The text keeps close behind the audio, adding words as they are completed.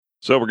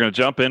So we're going to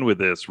jump in with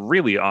this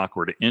really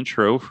awkward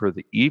intro for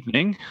the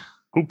evening.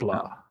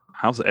 Hoopla.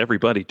 How's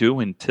everybody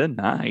doing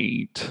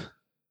tonight?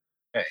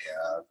 Hey,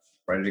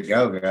 ready to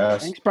go,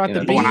 guys. Thanks, brought the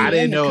know, beans. Well, I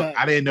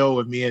I didn't know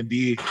if me and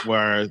D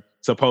were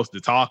supposed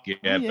to talk yet.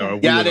 yeah. Or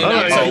we Yeah, I were didn't know.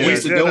 like, So we-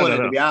 used to doing it,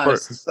 to be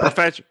honest.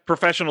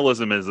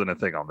 Professionalism isn't a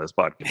thing on this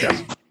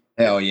podcast.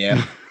 Hell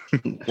yeah.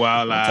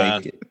 well,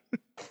 I'll take it.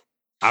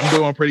 I'm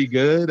doing pretty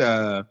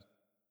good.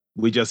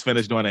 We just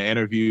finished doing an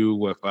interview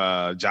with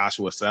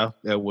Joshua Seth.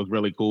 That was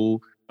really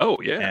cool. Oh,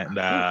 yeah.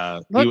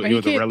 And Look, he man,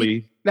 was a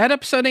really... That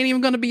episode ain't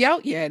even going to be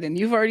out yet, and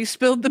you've already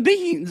spilled the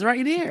beans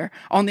right here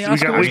on the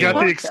Oscar we got Grouches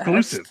the podcast.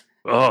 exclusive.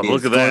 Oh,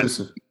 look at that.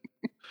 Exclusive.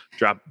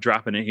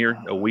 Dropping it here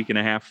a week and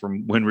a half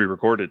from when we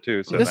recorded,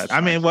 too. So This- that's I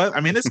mean, what?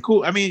 I mean, it's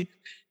cool. I mean,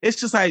 it's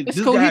just like It's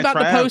this cool. guy He about to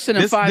Trav- post it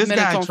in this- 5 this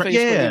minutes guy on Tra- Facebook. Yeah,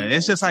 anyway.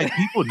 it's just like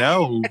people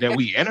know that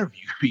we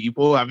interview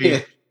people. I mean, Yeah.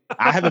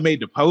 I haven't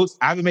made the post.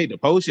 I haven't made the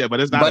post yet, but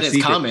it's not. But a it's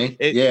secret. coming.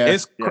 It- Yeah.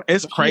 it's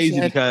That's what crazy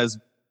she said. because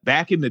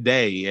back in the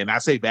day, and I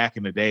say back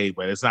in the day,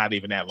 but it's not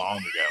even that long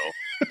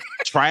ago.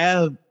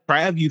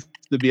 Trav used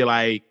to be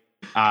like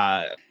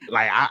I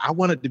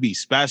want it to be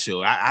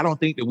special. I don't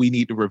think that we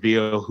need to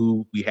reveal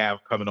who we have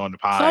coming on the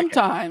podcast.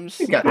 Sometimes.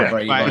 You got the Yeah.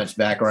 Brady Like- Bunch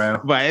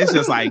background. But it's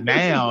just like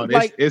now,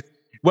 Like-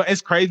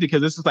 it's crazy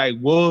because it's just like,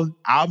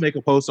 I'll make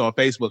a post on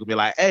Facebook and be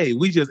like, hey,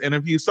 we just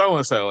interviewed so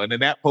and so, and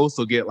then that post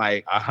will get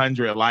like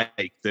 100 likes,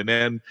 and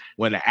then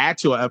when the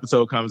actual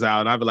episode comes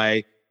out, I'll be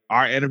like,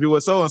 our interview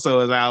with so and so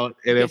is out,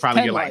 and it'll It's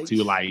probably 10 get like likes.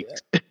 2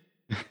 likes.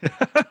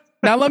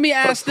 Now let me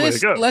ask That's the way this.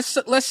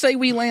 to go. Let's say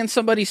we land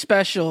somebody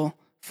special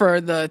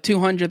for the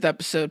 200th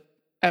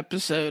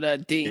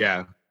episode. D. Yeah,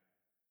 You-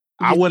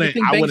 I you wouldn't.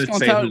 think I Banks wouldn't gonna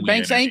say tell- who we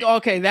Banks interviewed. ain't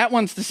okay. That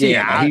one's the secret.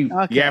 Yeah, he-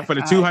 Okay, Yeah, for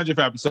the all right. 200th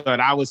episode,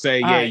 I would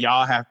say, All yeah, right.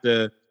 y'all have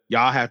to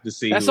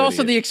see. That's who it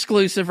also is. the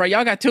exclusive, right?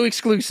 Y'all got 2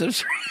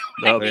 exclusives.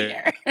 Oh,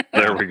 right here.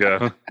 there we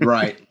go.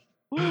 Right.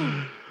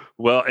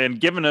 Well, and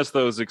giving us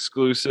those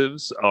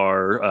exclusives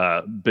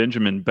are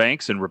Benjamin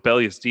Banks and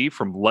Rebellious D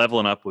from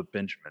Leveling Up with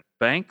Benjamin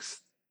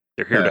Banks.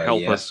 They're here to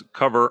help yeah. us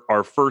cover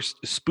our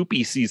first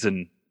Spoopy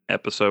season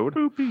episode.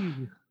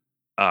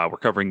 We're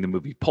covering the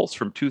movie Pulse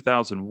from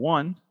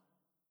 2001.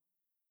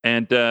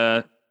 And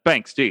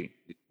Banks D,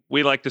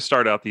 we like to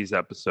start out these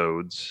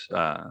episodes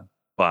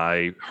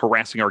by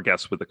harassing our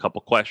guests with a couple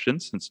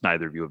questions, since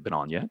neither of you have been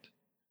on yet.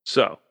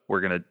 So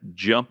we're going to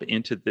jump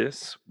into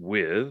this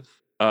with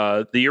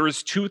the year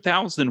is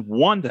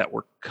 2001 that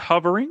we're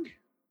covering.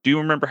 Do you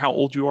remember how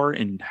old you are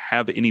and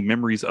have any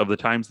memories of the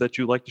times that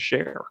you like to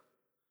share?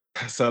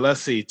 So let's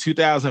see,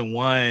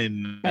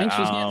 2001. Banks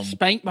was getting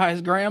spanked by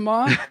his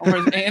grandma or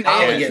his aunt.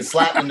 Probably getting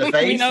slapped in the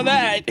face. We know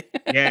that.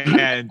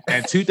 Yeah,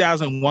 and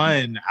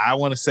 2001, I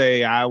want to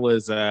say I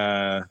was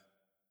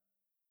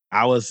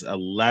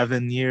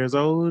 11 years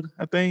old,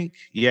 I think.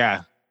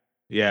 Yeah.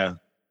 And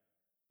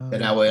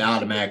that would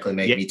automatically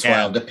make me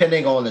Yeah. 12,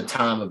 depending on the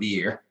time of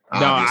year.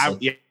 No,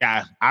 Obviously.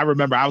 I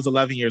remember I was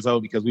 11 years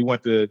old because we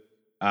went to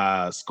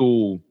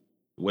school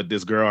with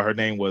this girl. Her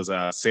name was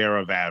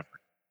Sarah Vavre.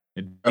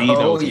 And Dee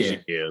knows who yeah.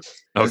 she is.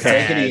 Let's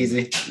Okay. take it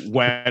easy.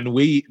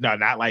 No,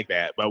 not like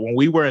that. But when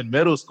we were in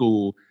middle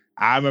school,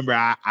 I remember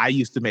I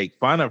used to make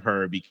fun of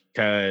her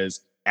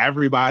because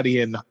everybody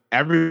in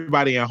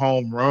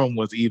homeroom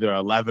was either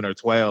 11 or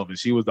 12, and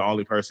she was the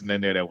only person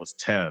in there that was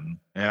 10.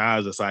 And I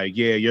was just like,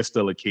 yeah, you're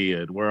still a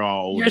kid. We're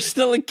all older. You're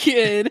still a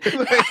kid.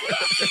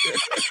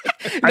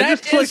 I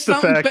just like the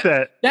fact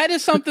that that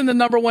is something the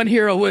number one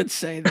hero would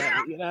say.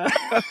 That you know,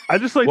 I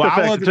just like Well, the I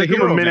fact wasn't it took a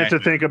him a hero minute back to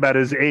then. think about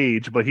his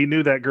age, but he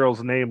knew that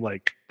girl's name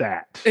like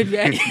that.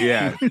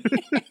 Yeah.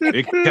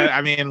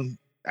 I mean,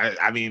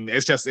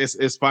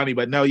 it's funny,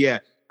 but no, yeah.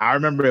 I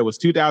remember it was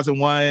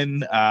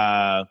 2001.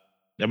 I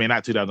mean,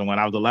 not 2001.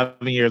 I was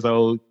 11 years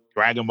old.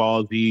 Dragon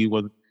Ball Z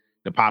was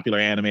the popular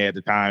anime at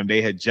the time.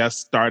 They had just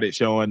started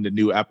showing the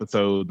new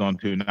episodes on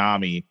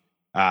Toonami.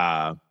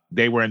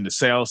 They were in the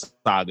Cell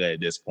saga at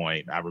this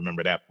point. I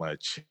remember that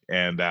much.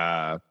 And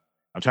I'm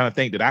trying to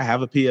think, did I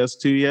have a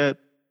PS2 yet?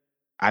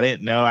 I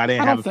didn't know. I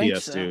didn't I have don't a think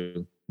PS2.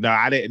 so. No,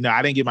 I didn't. No,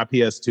 I didn't get my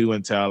PS2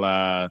 until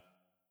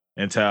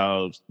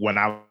when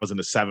I was in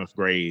the 7th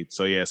grade.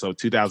 So yeah, so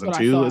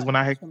 2002 is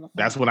when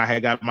that's when I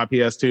had got my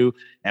PS2.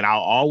 And I'll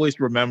always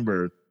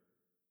remember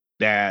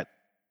that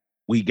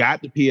we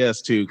got the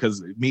PS2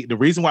 because the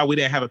reason why we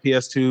didn't have a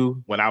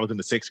PS2 when I was in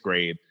the 6th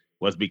grade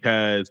was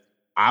because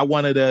I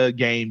wanted a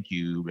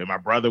GameCube and my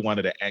brother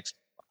wanted an Xbox.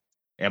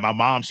 And my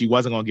mom, she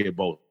wasn't gonna get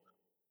both.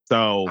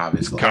 So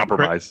Obviously.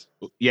 Compromise.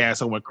 yeah,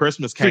 so when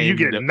Christmas So came, you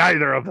get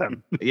neither of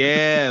them.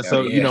 yeah,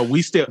 so yeah. you know,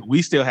 we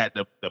still had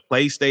the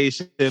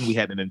PlayStation, we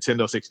had the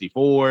Nintendo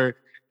 64.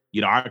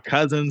 You know, our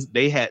cousins,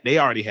 they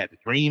already had the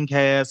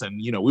Dreamcast,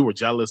 and you know, we were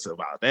jealous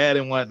about that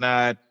and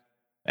whatnot.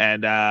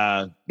 And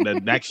the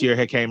next year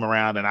had came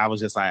around, and I was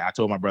just like, I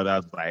told my brother, I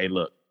was like, hey,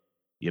 look,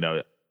 you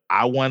know,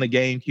 I want a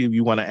GameCube,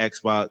 you want an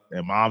Xbox,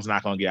 and mom's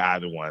not gonna get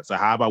either one. So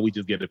how about we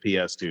just get a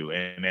PS2?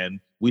 And then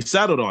we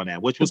settled on that,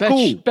 which was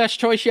cool. Best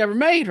choice you ever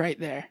made, right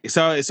there.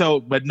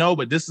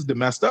 But this is the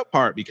messed up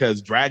part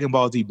because Dragon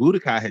Ball Z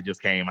Budokai had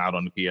just came out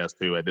on the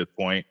PS2 at this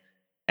point,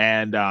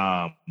 and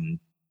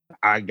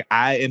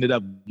I ended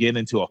up getting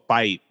into a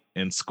fight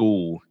in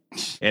school,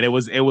 and it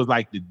was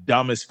like the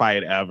dumbest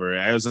fight ever.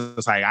 It was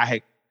just like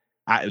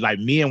I like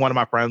me and one of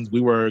my friends,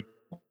 we were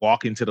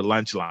walking to the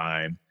lunch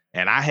line,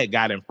 and I had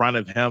got in front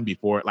of him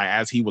before, like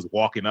as he was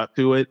walking up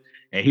to it,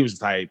 and he was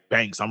just like,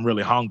 "Banks, I'm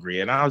really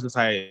hungry," and I was just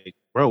like,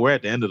 "Bro, we're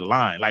at the end of the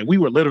line." Like we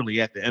were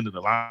literally at the end of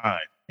the line,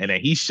 and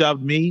then he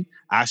shoved me,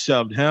 I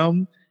shoved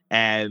him.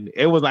 And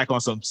it was like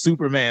on some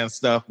Superman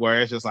stuff where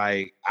it's just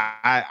like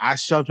I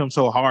shoved him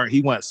so hard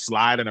he went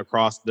sliding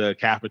across the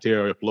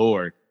cafeteria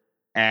floor,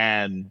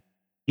 and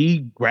he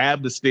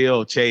grabbed the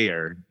steel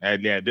chair.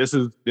 And yeah, this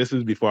is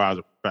before I was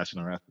a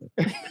professional wrestler.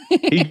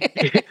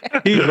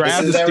 He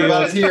grabbed the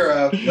steel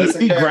hero.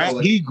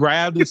 He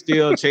grabbed the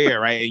steel chair,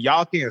 right? And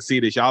y'all can't see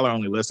this; y'all are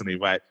only listening.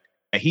 But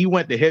he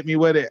went to hit me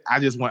with it. I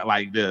just went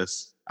like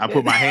this. I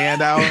put my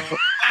hand out.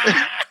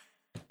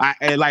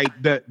 And like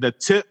the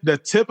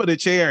tip of the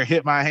chair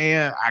hit my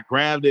hand. I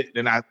grabbed it,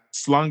 then I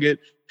slung it,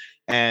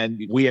 and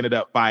we ended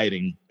up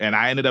fighting. And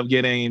I ended up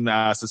getting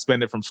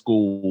suspended from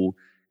school.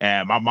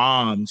 And my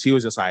mom, she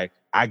was just like,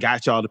 "I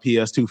got y'all the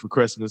PS2 for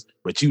Christmas,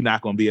 but you're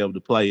not gonna be able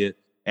to play it."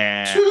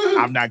 And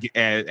I'm not.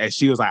 And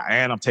she was like,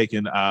 "And I'm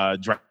taking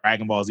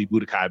Dragon Ball Z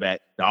Budokai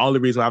back. The only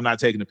reason I'm not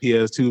taking the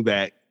PS2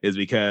 back is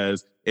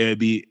because it would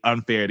be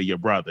unfair to your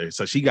brother."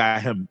 So she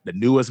got him the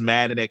newest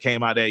Madden that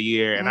came out that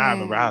year. And I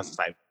remember I was just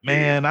like,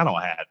 man, I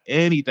don't have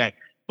anything.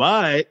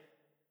 But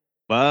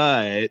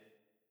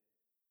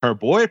her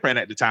boyfriend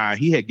at the time,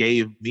 he had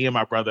gave me and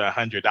my brother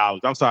 $100.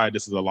 I'm sorry,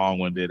 this is a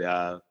long-winded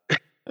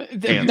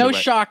no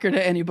shocker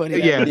to anybody.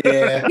 Yeah.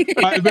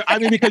 I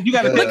mean, because you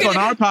got to think on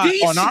our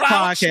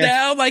podcast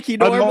now, like he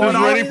I was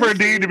normally ready for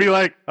D to be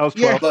like, I was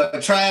 12.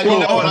 Look, try to know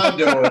what I'm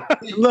doing.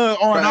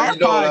 Look, on our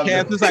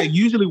podcast, it's like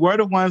usually we're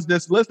the ones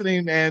that's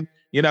listening, and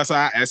so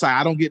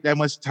I don't get that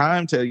much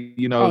time to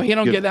Oh, he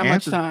don't get that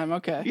answers. Much time.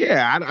 Okay.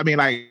 Yeah, I mean,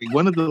 like,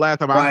 when is the last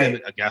time I've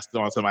been a guest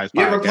on somebody's podcast?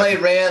 You ever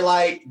played red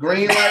light,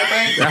 green light,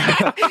 man?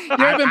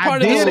 You ever been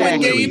part of the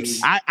Squid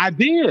Games? I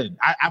did.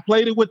 I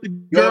played it with the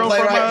You girl.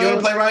 want to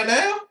play right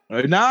now?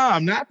 No,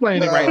 I'm not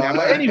playing it right now.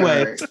 But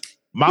anyway,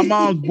 my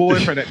mom's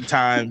boyfriend at the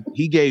time,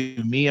 he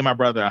gave me and my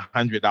brother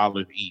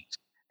 $100 each.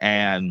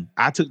 And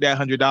I took that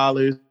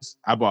 $100.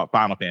 I bought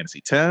Final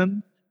Fantasy X.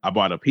 I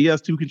bought a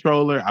PS2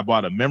 controller. I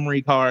bought a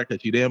memory card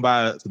because she didn't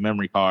buy us a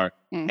memory card.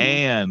 Mm-hmm.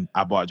 And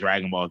I bought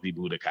Dragon Ball Z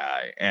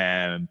Budokai.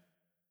 And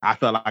I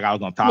felt like I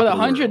was on top of the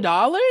world. With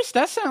 $100?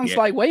 That sounds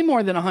like way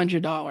more than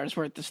 $100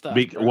 worth of stuff.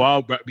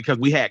 Because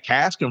we had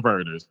cash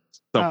converters.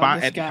 So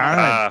at the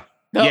time...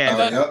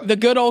 the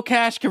good old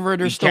cash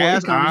converter story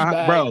comes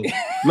back. Bro,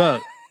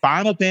 look,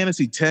 Final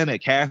Fantasy X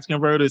at cash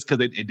converters,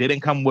 because it didn't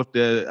come with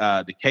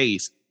the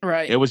case.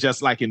 Right. It was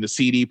just like in the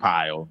CD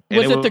pile.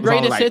 Was it the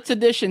greatest hits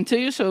edition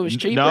too? So it was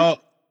cheaper?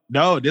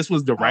 No, this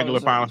was the regular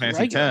Final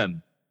Fantasy X.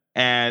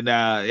 And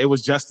it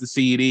was just the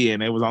CD,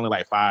 and it was only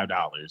like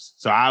 $5.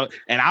 So I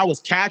was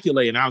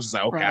calculating. I was just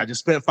like, okay, I just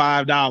spent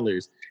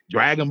 $5.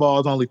 Dragon Ball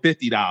is only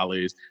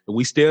 $50, but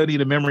we still need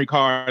a memory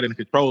card and a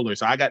controller.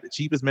 So I got the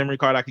cheapest memory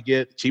card I could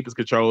get, the cheapest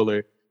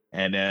controller,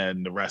 and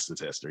then the rest is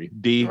history.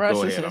 D,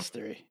 go ahead.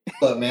 History.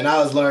 Look, man, I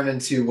was learning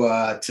to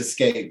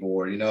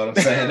skateboard. You know what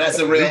I'm saying? That's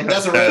a real human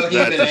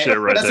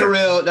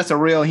answer. That's a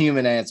real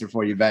human answer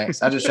for you,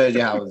 Banks. I just showed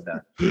you how it was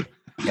done.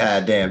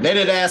 God damn. They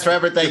didn't ask for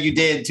everything you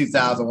did in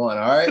 2001,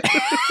 all right?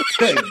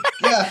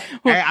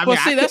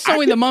 Yeah. That's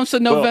only the months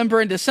of November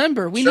and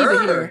December. We need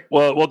to hear.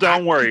 Well,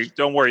 don't worry.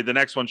 Don't worry. The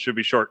next one should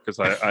be short because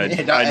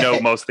I know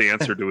most of the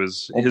answer to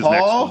his next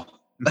one.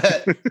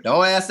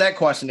 Don't ask that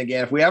question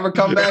again. If we ever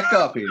come back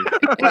up here.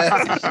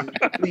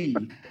 Please.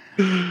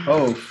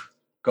 Oh,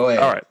 go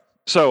ahead. All right.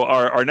 So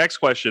our next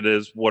question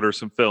is, what are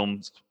some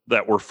films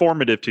that were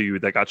formative to you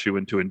that got you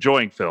into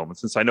enjoying film? And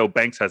since I know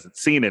Banks hasn't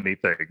seen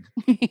anything.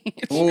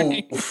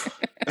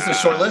 It's a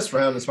short list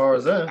for him as far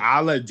as that.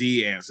 I'll let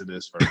D answer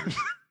this first.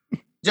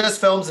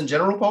 Just films in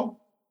general, Paul?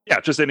 Yeah,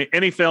 just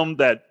any film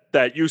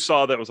that you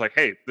saw that was like,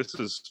 hey, this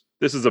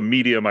is a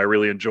medium I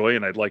really enjoy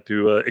and I'd like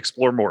to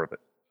explore more of it.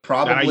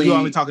 Probably. Now, are you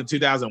only talking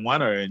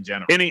 2001 or in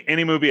general?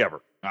 Any movie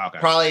ever. Oh, okay.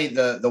 Probably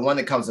the one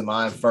that comes to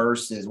mind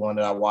first is one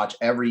that I watch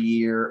every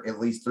year, at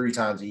least 3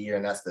 times a year,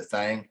 and that's The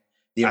Thing.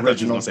 The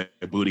original.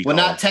 Well,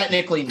 not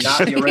technically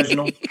not the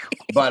original,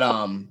 but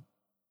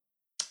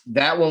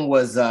that one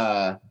was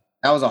that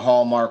was a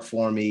hallmark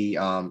for me.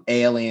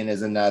 Alien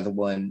is another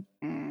one.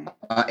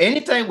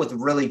 Anything with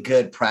really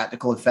good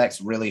practical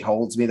effects really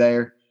holds me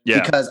there.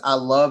 Yeah. Because I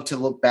love to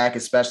look back,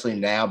 especially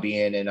now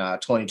being in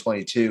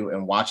 2022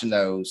 and watching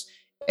those,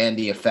 and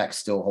the effects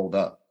still hold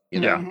up. You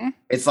know, yeah.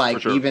 It's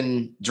like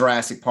even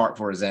Jurassic Park,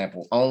 for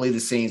example, only the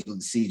scenes with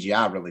the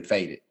CGI really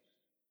faded.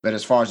 But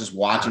as far as just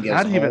watching it,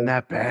 not even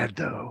that bad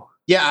though.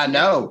 Yeah, I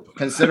know,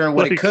 considering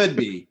what it could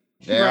be.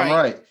 Damn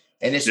right.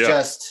 And it's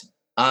just,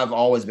 I've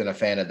always been a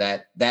fan of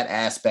that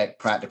aspect,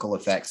 practical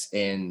effects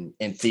in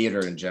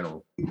theater in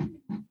general.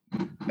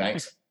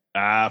 Thanks.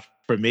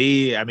 For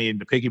me, I mean,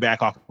 to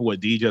piggyback off of what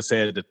D just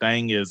said, The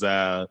Thing is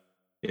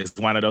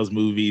one of those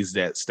movies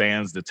that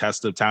stands the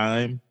test of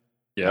time.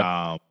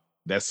 Yeah.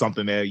 That's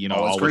something that,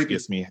 always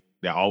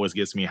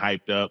gets me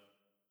hyped up.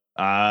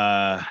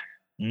 Trying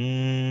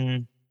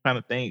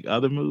to think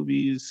other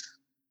movies.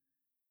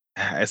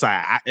 It's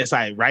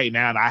like right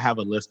now I have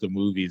a list of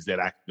movies that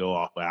I can go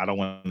off, but I don't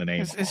want to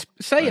name them.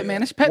 Say it,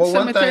 man. It's Pet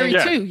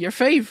Sematary 2, your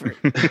favorite.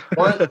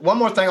 One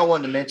more thing I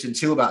wanted to mention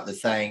too about the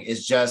thing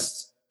is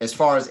just as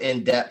far as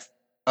in depth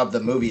of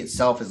the movie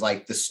itself is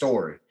like the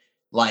story,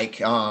 like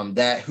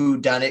that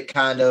whodunit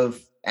kind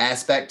of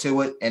aspect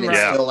to it, and it's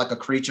still like a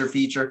creature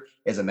feature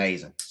is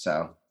amazing.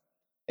 So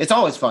it's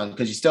always fun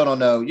because you still don't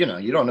know, you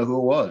don't know who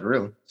it was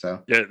really.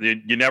 So yeah,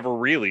 you never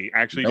really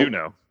actually do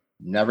know.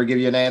 Never give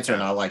you an answer,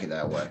 and I like it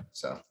that way.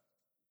 So,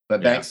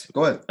 but Banks,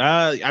 go ahead.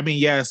 The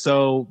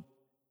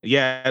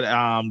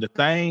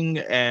Thing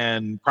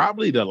and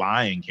probably The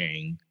Lion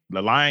King.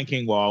 The Lion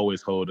King will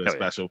always hold a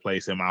special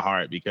place in my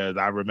heart because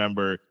I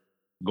remember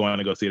going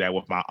to go see that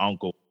with my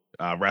uncle,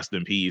 rest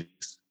in peace.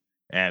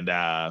 And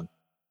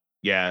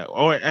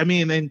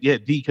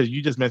because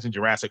you just mentioned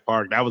Jurassic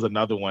Park. That was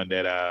another one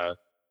that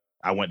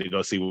I went to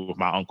go see with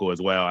my uncle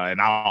as well.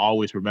 And I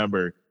always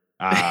remember.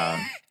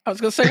 I was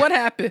gonna say, what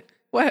happened?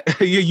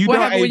 What? You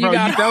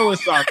know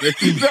it's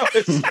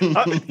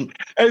something.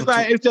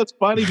 It's just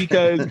funny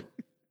because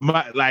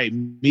my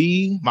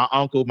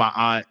uncle, my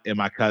aunt, and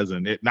my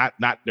cousin.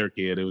 Not their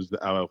kid. It was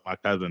my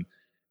cousin.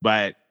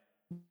 But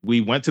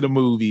we went to the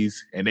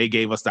movies and they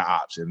gave us the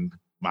option.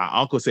 My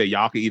uncle said,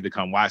 y'all can either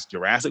come watch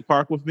Jurassic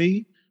Park with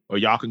me, or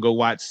y'all can go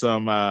watch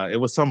some. It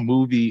was some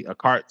movie, a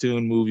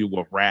cartoon movie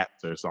with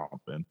rats or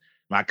something.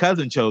 My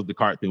cousin chose the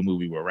cartoon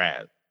movie with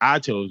rats. I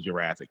chose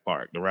Jurassic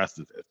Park. The rest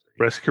is history.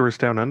 Rescuers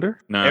Down Under?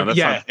 No,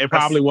 it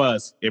probably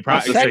was. It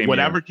probably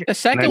the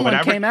second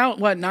one came out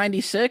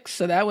 96,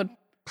 so that would.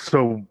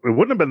 So it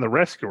wouldn't have been the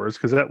Rescuers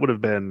because that would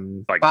have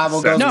been like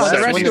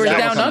the Rescuers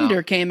Down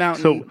Under came out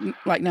in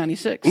like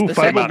 96.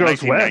 Five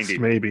Goes West,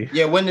 maybe.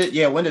 Yeah, when did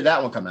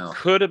that one come out?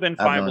 Could have been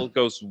Five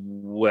Goes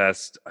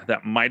West.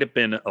 That might have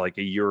been like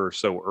a year or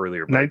so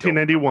earlier.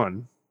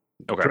 1991.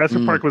 Okay.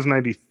 Jurassic Park was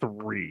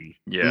 93.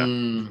 Yeah.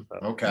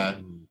 Okay.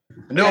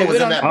 No, it was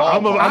in that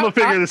I'm gonna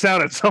figure this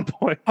out at some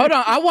point. Hold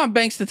on, I want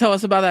Banks to tell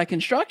us about that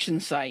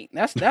construction site.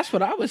 That's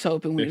what I was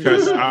hoping we.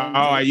 Because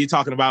are you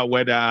talking about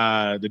where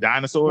the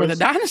dinosaurs? Where the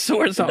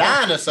dinosaurs are?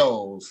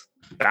 Dinosaurs.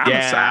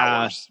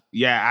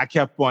 Yeah. I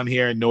kept on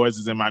hearing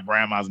noises in my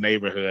grandma's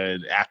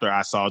neighborhood after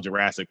I saw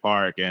Jurassic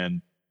Park,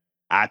 and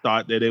I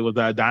thought that it was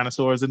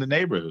dinosaurs in the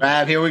neighborhood.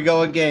 Right, here we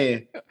go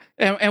again.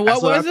 And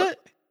what was it?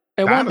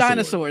 It wasn't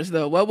dinosaurs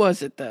though. What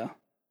was it though?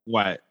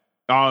 What?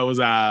 Oh, it was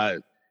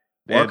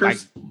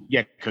workers.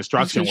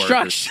 Construction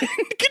workers.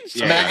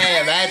 Yeah.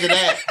 Man, imagine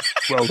that.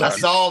 Well done. I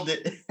solved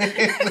it.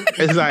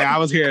 It's like I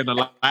was hearing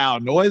the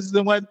loud noises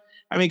and what.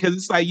 I mean, because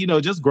it's like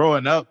just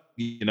growing up,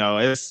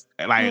 it's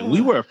like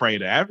we were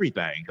afraid of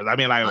everything. Because I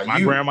mean, like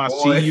my grandma,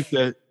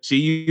 she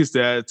used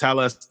to tell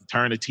us to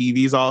turn the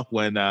TVs off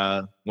when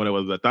it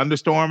was a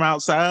thunderstorm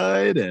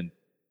outside, and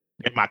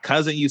my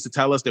cousin used to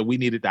tell us that we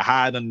needed to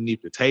hide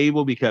underneath the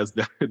table because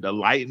the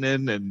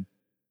lightning and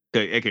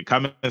it could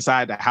come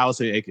inside the house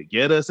and it could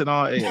get us and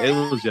all. It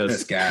was just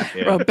this guy.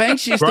 Yeah. Bro,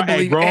 Banks used to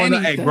believe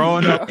anything.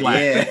 Growing up black.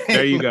 Yeah.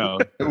 There you go.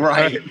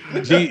 Right.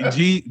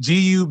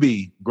 GUB.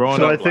 Growing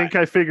so up I black. think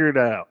I figured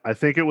it out. I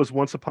think it was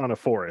Once Upon a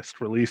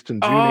Forest, released in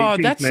June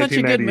 18th, that's such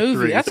a good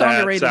movie. That's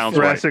underrated.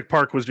 Jurassic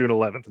Park was June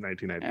 11th,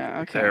 1993.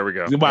 Yeah, okay. There we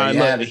go.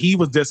 Look, he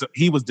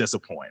was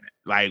disappointed.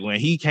 Like when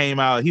he came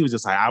out, he was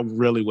just like, I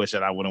really wish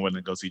that I would have went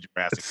to go see Jurassic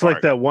Park. It's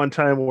like that one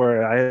time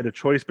where I had a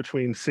choice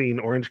between seeing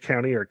Orange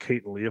County or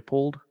Kate and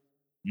Leopold.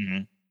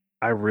 Mm-hmm.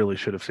 I really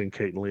should have seen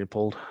Kate and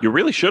Leopold. You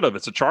really should have.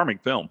 It's a charming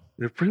film.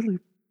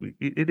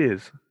 It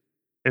is.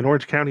 And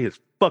Orange County is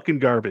fucking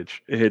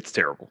garbage. It's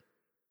terrible.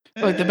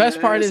 Look, the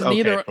best part is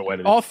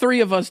all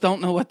three of us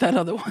don't know what that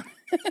other one.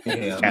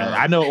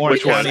 I know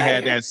Orange County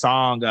had that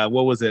song.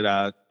 What was it?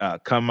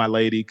 Come My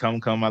Lady,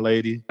 come my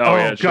lady. Oh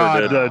yeah,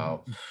 God.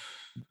 Sure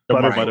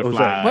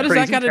Butterfly. What does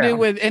that got to do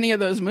with any of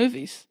those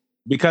movies?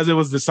 Because it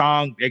was the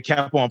song it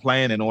kept on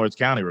playing in Orange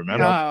County,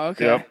 remember? Oh,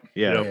 okay. Yep.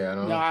 Yeah.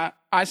 No,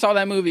 I saw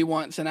that movie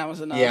once and that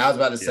was enough. Yeah, I was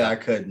about to say I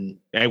couldn't.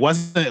 It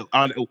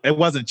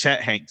wasn't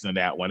Chet Hanks in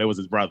that one. It was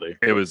his brother.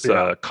 It was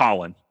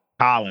Colin.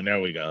 Colin,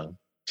 there we go.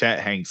 Chet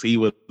Hanks. He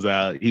was in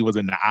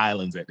the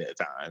islands at that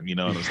time. You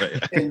know what I'm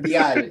saying? In the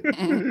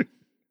island.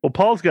 Well,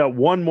 Paul's got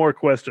one more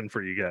question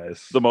for you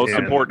guys. The most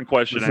important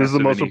question. This is the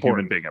most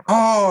important thing ever.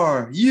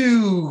 Are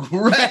you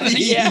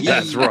ready? Yeah.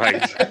 That's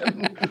right.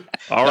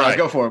 All right. Let's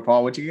go for it,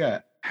 Paul. What you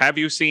got? Have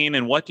you seen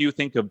and what do you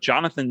think of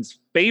Jonathan's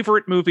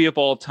favorite movie of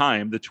all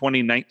time, the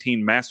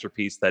 2019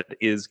 masterpiece that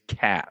is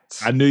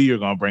Cats? I knew you were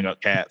going to bring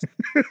up Cats.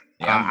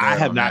 I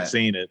have not that.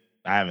 seen it.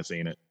 I haven't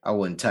seen it. I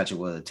wouldn't touch it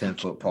with a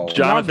 10-foot pole.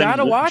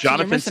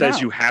 Jonathan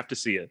says you have to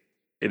see it.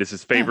 It is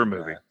his favorite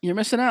movie. You're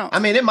missing out. I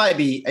mean,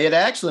 it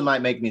actually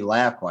might make me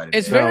laugh quite a bit.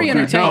 It's very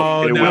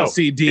entertaining. No.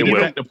 See, D,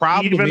 the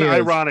problem even is,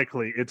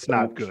 ironically, it's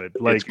not good.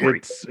 Like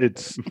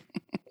it's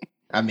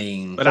I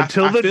mean, but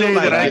until the day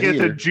like that I get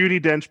the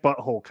Judi Dench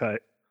butthole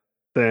cut,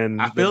 then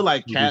I feel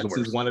like Cats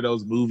is one of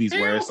those movies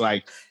where it's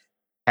like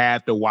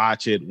had to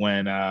watch it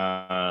when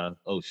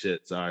oh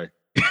shit, sorry.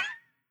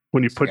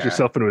 When you put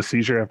yourself into a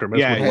seizure after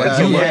messing with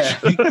so much.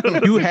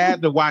 You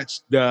had to watch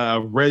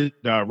the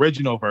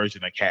original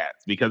version of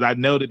Cats, because I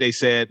know that they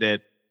said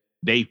that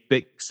they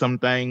fixed some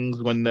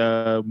things when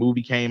the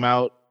movie came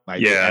out.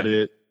 Like they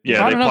edited.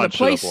 Yeah, I don't know. The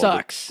place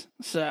sucks.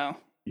 So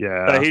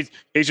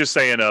he's just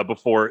saying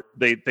before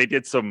they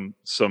did some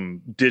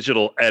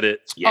digital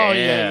edits.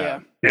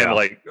 And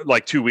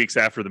like 2 weeks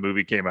after the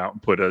movie came out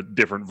and put a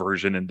different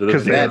version into the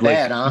because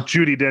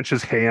Judi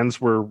Dench's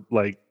hands were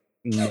like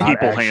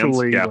people hands.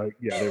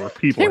 They were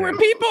people. They were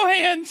people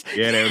hands.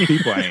 Yeah, they were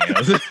people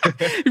hands.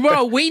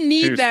 Bro, we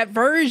need that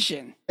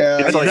version.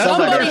 It's like that's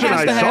the version has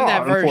I to have saw,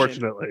 that version.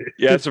 unfortunately.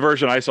 Yeah, it's a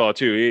version I saw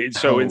too.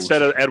 So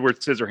instead of Edward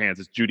Scissorhands,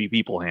 it's Judy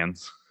People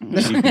Hands.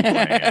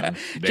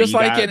 Just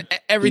like in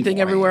Everything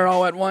Everywhere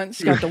All at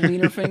Once, got the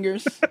wiener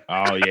fingers.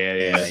 Oh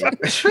yeah.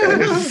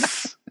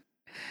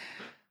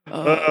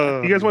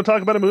 You guys want to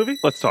talk about a movie?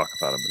 Let's talk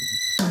about a movie.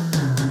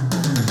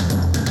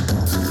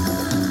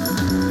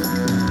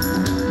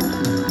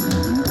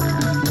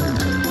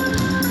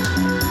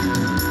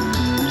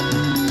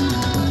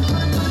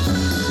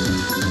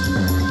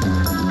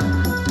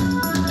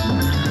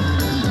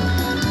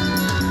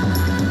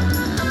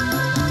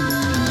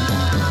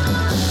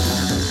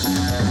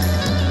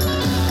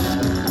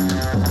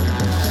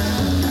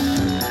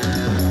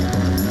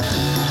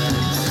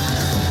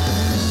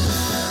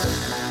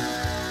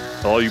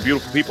 All you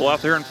beautiful people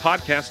out there in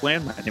podcast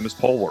land, my name is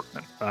Paul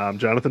Workman. I'm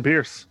Jonathan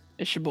Pierce.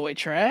 It's your boy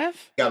Trav.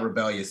 Got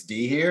Rebellious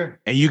D here.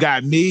 And you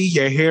got me,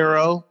 your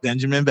hero,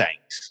 Benjamin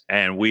Banks.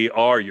 And we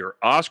are your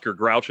Oscar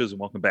Grouches, and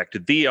welcome back to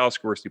the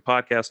Oscar-worthy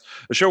podcast,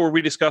 a show where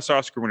we discuss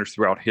Oscar winners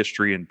throughout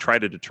history and try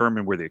to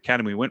determine where the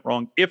Academy went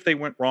wrong, if they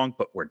went wrong,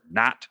 but we're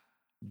not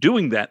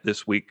doing that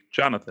this week.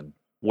 Jonathan,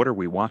 what are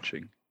we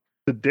watching?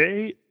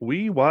 Today,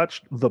 we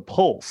watched The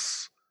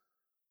Pulse,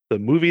 the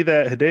movie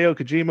that Hideo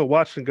Kojima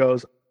watched and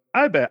goes,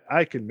 I bet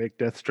I can make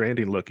Death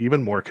Stranding look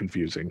even more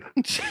confusing.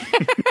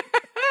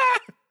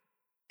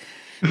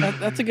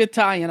 That's a good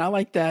tie-in. I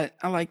like that.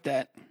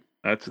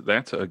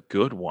 That's a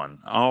good one.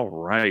 All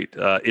right.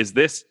 Is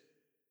this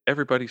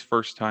everybody's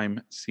first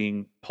time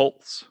seeing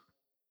Pulse?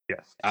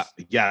 Yes.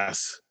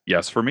 Yes.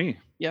 Yes for me.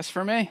 Yes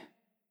for me.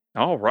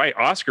 All right.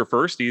 Oscar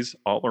firsties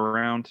all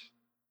around.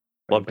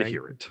 Love to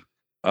hear it.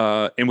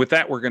 And with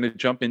that, we're going to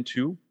jump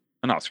into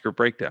an Oscar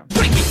breakdown.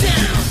 Break it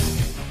down.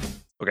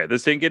 Okay,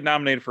 this didn't get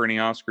nominated for any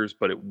Oscars,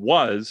 but it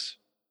was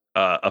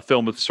a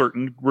film of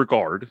certain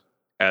regard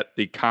at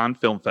the Cannes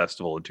Film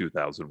Festival in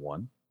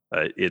 2001.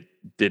 It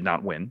did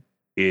not win.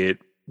 It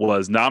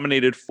was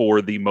nominated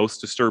for the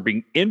most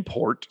disturbing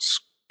import,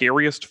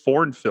 scariest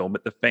foreign film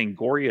at the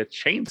Fangoria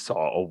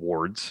Chainsaw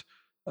Awards,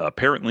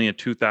 apparently in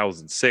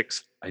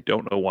 2006. I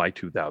don't know why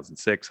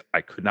 2006.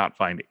 I could not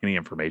find any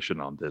information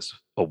on this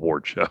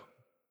award show.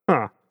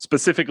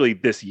 Specifically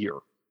this year.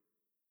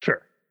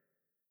 Sure.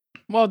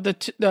 Well,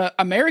 the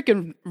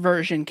American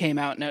version came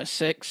out in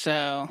 2006,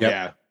 so...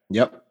 Yep.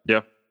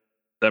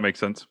 That makes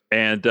sense.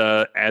 And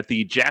at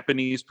the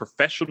Japanese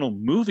Professional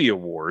Movie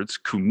Awards,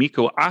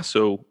 Kumiko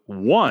Aso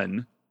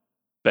won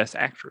Best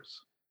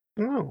Actress.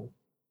 Oh.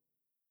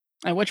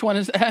 And which one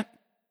is that?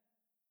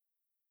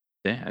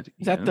 That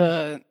is that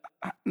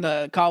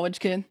the college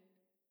kid?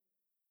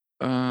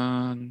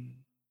 No,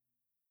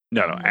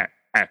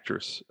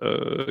 actress.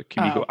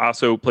 Kumiko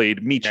Aso played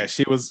Michi. Yeah,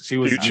 she was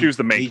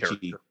the main Michi.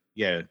 character.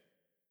 Yeah.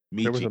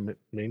 Michi. There was a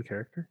main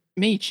character?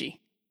 Michi.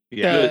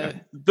 Yeah,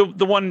 the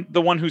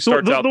one who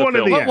starts out the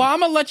film. Well, I'm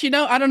gonna let you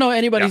know. I don't know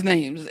anybody's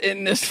names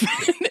in this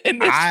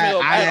film. I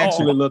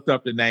actually looked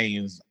up the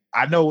names.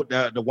 I know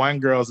the one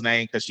girl's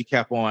name because she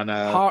kept on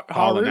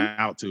calling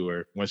out to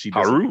her when she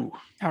Haru.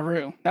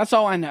 That's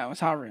all I know is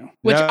Haru,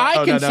 which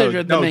I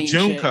consider the main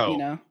Junko. chick, you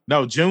know?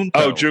 No,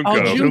 Junko. Oh, Junko.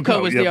 Oh,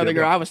 Junko was the other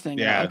girl I was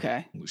thinking. Yeah.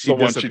 Okay. The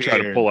one she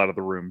tried to pull out of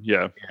the room.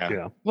 Yeah.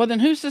 Well, then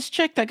who's this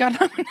chick that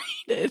got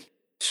nominated?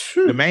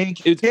 The main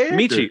it's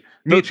Michi.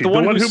 The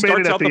one who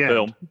starts out the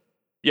film.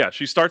 Yeah,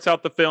 she starts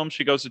out the film.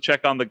 She goes to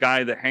check on the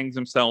guy that hangs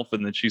himself,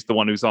 and then she's the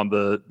one who's on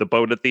the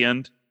boat at the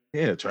end.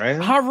 Yeah,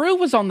 Trav. Haru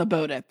was on the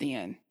boat at the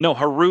end. No,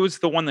 Haru's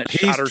the one that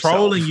shot herself. He's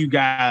trolling you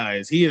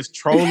guys. He is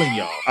trolling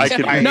y'all. I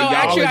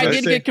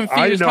did get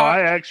confused.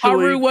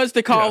 Haru was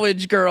the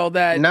college girl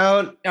that...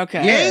 No.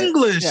 Okay. Yeah.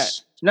 English. Yeah.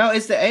 No,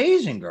 it's the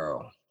Asian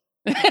girl.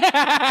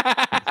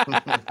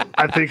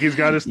 I think he's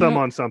got his thumb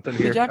on something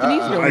here. Japanese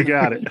girl. I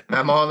got it.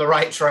 I'm on the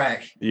right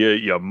track. Yeah,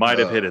 you might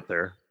have hit it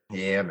there.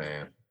 Yeah,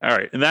 man. All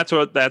right, and that's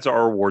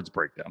our awards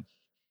breakdown.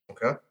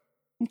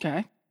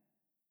 Okay.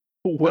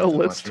 Well,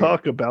 let's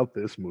talk about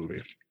this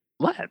movie.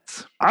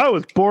 Let's. I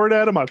was bored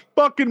out of my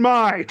fucking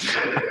mind.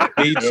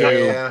 Me too.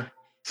 Yeah.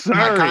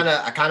 Sorry.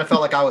 I kind of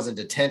felt like I was in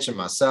detention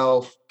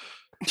myself.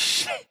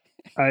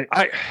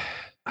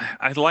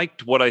 I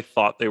liked what I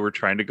thought they were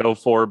trying to go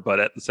for, but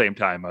at the same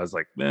time, I was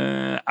like,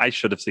 I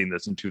should have seen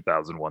this in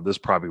 2001. This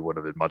probably would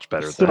have been much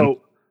better.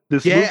 So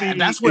this movie,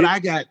 that's what I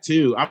got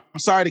too. I'm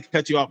sorry to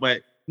cut you off,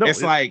 but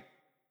it's like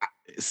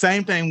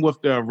same thing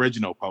with the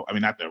original post. I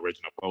mean, not the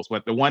original post,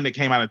 but the one that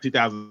came out in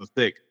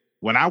 2006.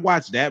 When I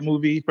watched that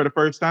movie for the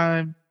first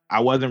time, I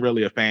wasn't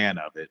really a fan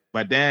of it.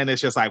 But then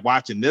it's just like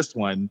watching this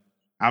one,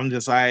 I'm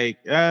just like,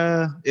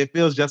 it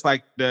feels just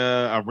like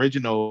the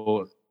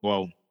original,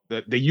 well,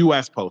 the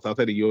US Post. I'll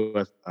say the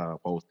US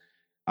Post.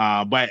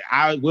 But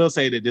I will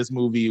say that this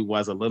movie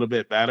was a little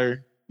bit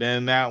better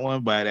than that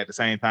one, but at the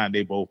same time,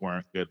 they both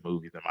weren't good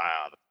movies in my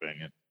honest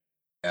opinion.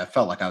 Yeah, I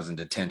felt like I was in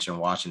detention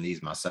watching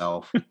these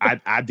myself.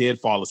 I did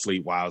fall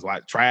asleep while I was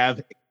like,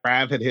 Trav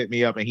had hit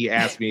me up and he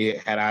asked me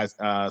had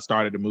I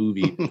started the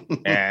movie,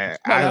 and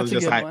I was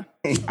just like,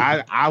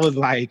 I was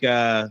like,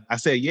 I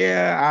said,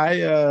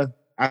 yeah,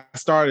 I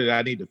started.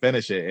 I need to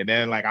finish it, and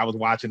then like I was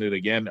watching it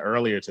again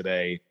earlier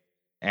today,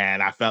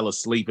 and I fell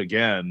asleep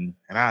again,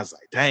 and I was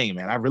like, dang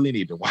man, I really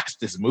need to watch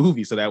this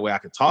movie so that way I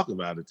could talk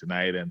about it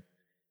tonight. And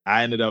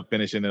I ended up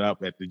finishing it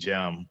up at the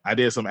gym. I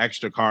did some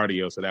extra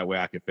cardio so that way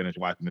I could finish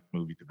watching this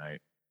movie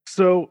tonight.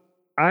 So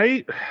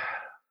I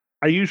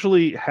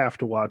usually have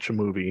to watch a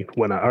movie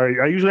when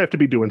I usually have to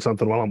be doing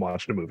something while I'm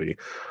watching a movie.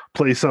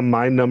 Play some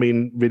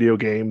mind-numbing video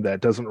game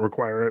that doesn't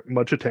require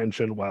much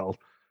attention while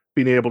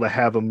being able to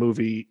have a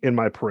movie in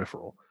my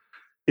peripheral.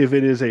 If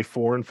it is a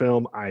foreign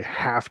film, I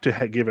have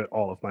to give it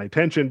all of my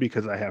attention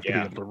because I have to be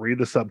able to read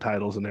the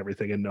subtitles and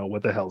everything and know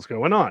what the hell's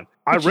going on.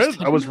 I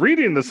was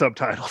reading the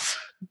subtitles.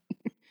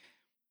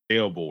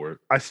 Board.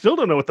 I still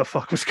don't know what the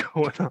fuck was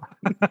going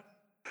on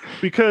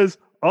because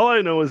all I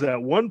know is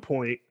at one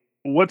point,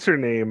 what's her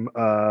name,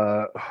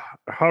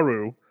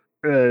 Haru,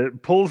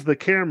 pulls the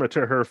camera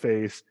to her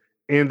face,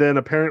 and then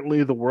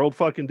apparently the world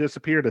fucking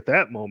disappeared at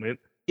that moment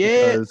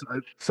because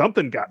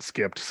something got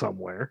skipped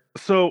somewhere.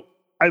 So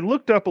I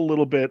looked up a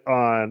little bit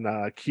on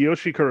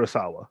Kiyoshi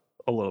Kurosawa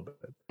a little bit.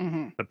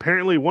 Mm-hmm.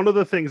 Apparently, one of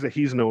the things that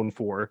he's known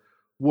for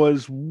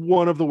was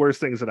one of the worst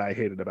things that I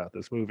hated about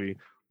this movie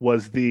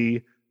was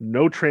the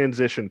no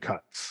transition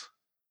cuts.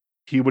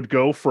 He would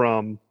go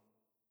from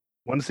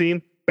one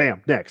scene,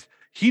 bam, next.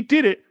 He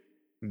did it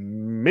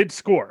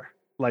mid-score.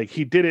 Like,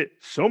 he did it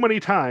so many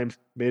times,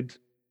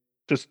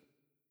 just,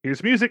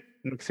 here's music,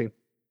 next scene.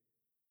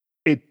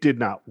 It did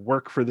not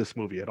work for this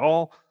movie at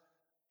all.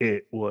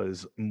 It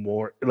was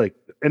more, like,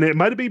 and it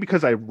might be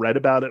because I read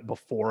about it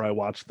before I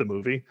watched the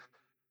movie.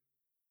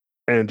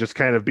 And just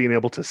kind of being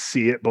able to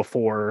see it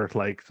before,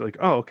 like,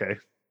 oh, okay.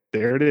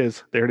 There it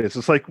is.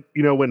 It's like,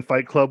 when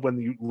Fight Club, when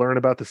you learn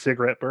about the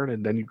cigarette burn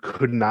and then you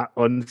could not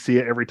unsee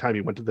it every time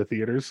you went to the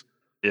theaters.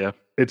 Yeah.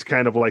 It's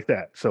kind of like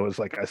that. So it's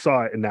like I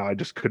saw it and now I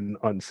just couldn't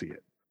unsee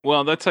it.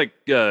 Well, that's like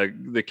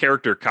the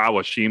character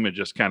Kawashima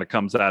just kind of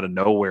comes out of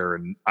nowhere.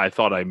 And I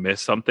thought I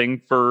missed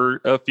something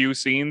for a few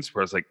scenes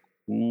where I was like,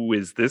 who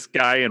is this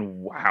guy?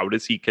 And how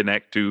does he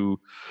connect to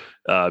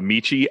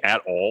Michi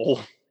at all?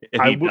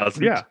 And he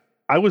doesn't. Yeah.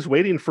 I was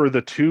waiting for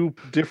the two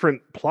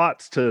different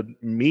plots to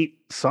meet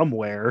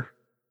somewhere.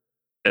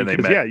 And they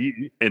met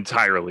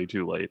entirely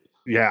too late.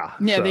 Yeah.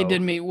 Yeah, so. They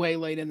did meet way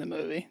late in the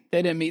movie.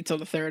 They didn't meet till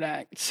the third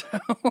act.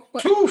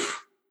 So.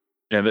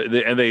 And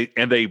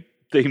they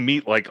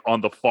meet like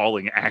on the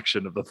falling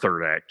action of the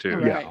third act too.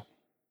 Right. Yeah.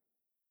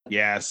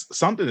 Yes.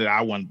 Something that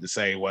I wanted to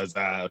say was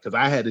because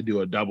I had to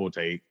do a double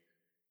take.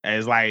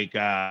 It's like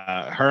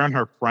her and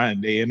her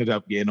friend, they ended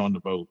up getting on the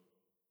boat.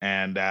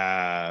 And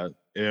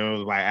it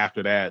was like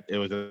after that, it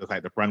was just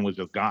like the friend was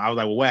just gone. I was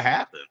like, well, what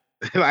happened?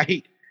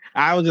 Like,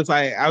 I was just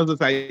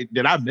like,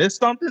 did I miss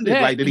something?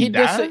 Did he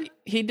die?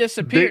 He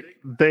disappeared.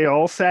 They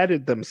all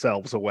sadded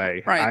themselves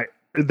away. Right.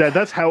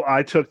 That's how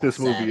I took this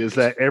movie, is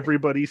that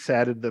everybody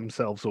sadded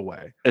themselves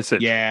away.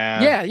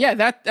 Yeah.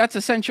 That's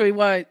essentially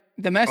what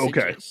the message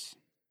is.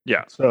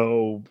 Yeah.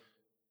 So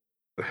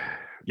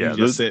you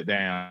just sit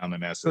down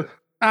and that's it.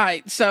 All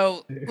right,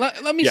 so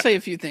let me say a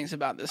few things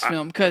about this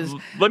film, because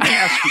let me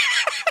ask you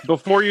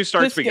before you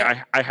start speaking.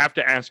 I have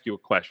to ask you a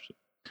question.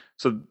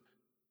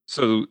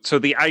 So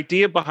the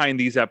idea behind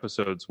these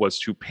episodes was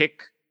to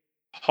pick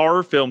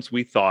horror films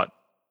we thought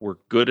were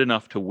good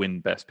enough to win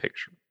Best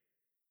Picture,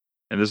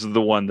 and this is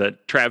the one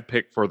that Trav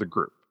picked for the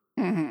group.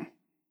 Mm-hmm.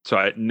 So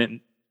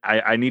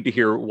I need to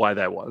hear why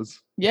that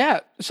was. Yeah,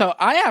 so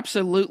I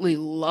absolutely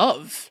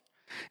love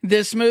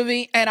this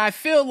movie, and I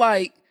feel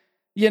like,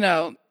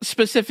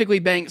 specifically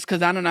Banks,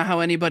 because I don't know how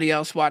anybody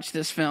else watched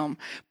this film,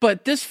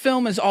 but this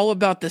film is all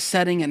about the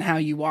setting and how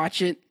you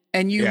watch it.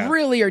 And you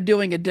really are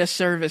doing a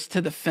disservice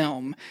to the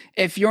film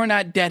if you're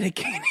not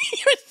dedicating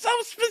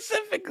yourself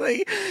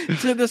specifically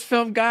to this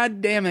film.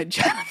 God damn it,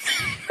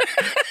 Jonathan.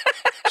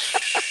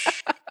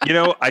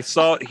 I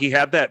saw he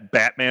had that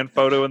Batman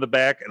photo in the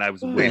back, and I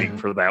was waiting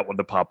for that one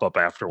to pop up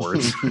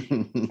afterwards.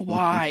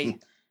 Why?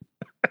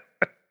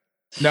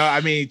 No, I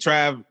mean,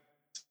 Trav,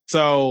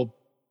 so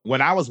when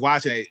I was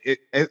watching it,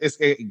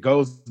 it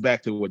goes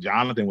back to what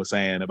Jonathan was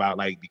saying about,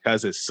 like,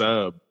 because it's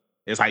sub,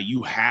 it's like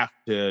you have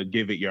to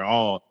give it your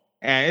all.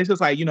 And it's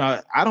just like,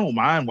 I don't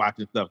mind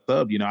watching stuff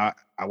sub.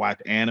 I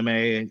watch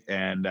anime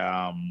and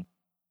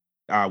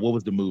what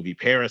was the movie?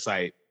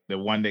 Parasite, the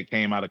one that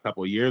came out a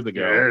couple of years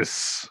ago.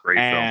 Yes. Great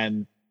and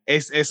film.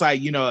 It's like,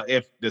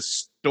 if the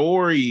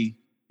story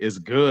is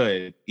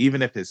good,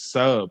 even if it's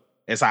sub,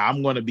 it's like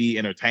I'm going to be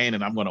entertained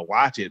and I'm going to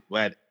watch it.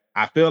 But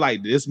I feel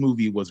like this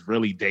movie was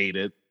really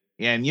dated.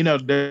 And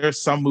there's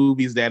some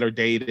movies that are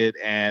dated,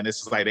 and it's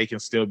just like they can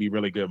still be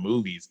really good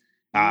movies.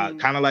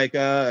 Kind of like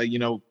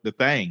The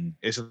Thing.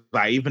 It's just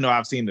like, even though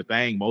I've seen The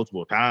Thing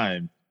multiple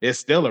times, it's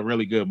still a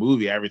really good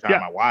movie every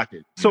time I watch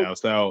it.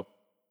 So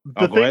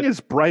The Thing is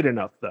bright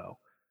enough, though.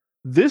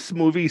 This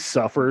movie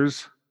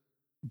suffers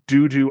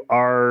due to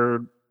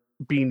our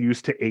being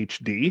used to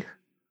HD.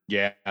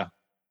 Yeah.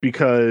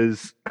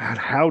 Because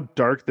how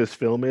dark this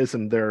film is,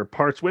 and there are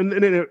parts when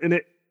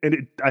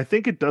I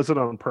think it does it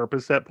on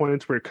purpose at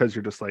points where, because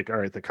you're just like, all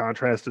right, the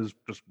contrast is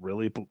just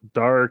really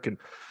dark and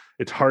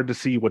it's hard to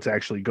see what's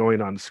actually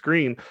going on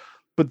screen.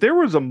 But there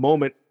was a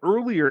moment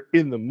earlier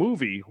in the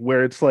movie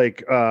where it's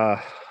like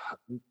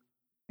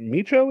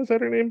Micho, is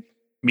that her name?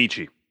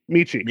 Michi.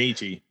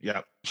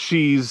 Yeah.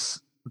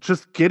 She's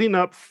just getting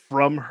up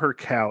from her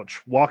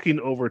couch, walking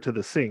over to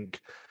the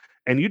sink,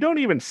 and you don't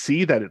even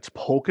see that it's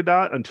polka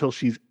dot until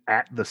she's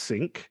at the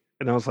sink.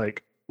 And I was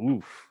like,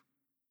 oof.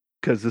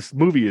 Because this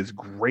movie is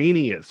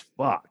grainy as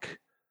fuck.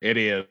 It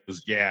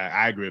is. Yeah,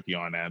 I agree with you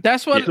on that.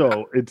 That's what.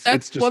 So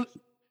it's just.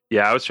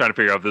 Yeah, I was trying to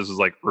figure out if this was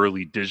like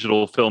early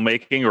digital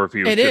filmmaking or if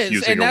he was just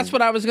using. And that's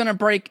what I was going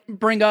to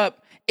bring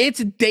up.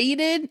 It's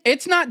dated.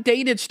 It's not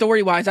dated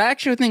story wise. I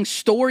actually think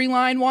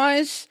storyline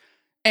wise,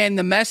 and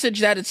the message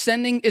that it's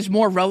sending is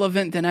more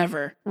relevant than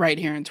ever right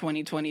here in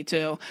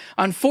 2022.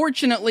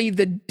 Unfortunately,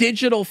 the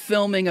digital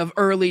filming of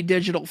early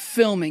digital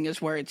filming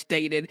is where it's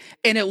dated,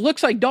 and it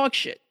looks like dog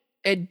shit.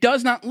 It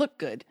does not look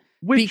good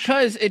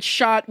because it's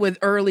shot with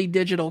early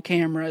digital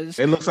cameras.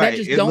 It looks like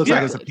it's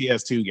a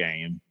PS2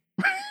 game.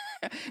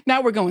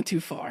 Now we're going too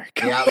far.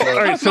 Yeah, all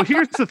right, so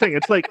here's the thing.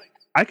 It's like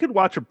I could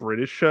watch a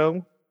British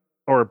show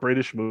or a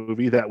British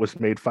movie that was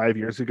made 5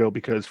 years ago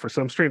because for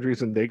some strange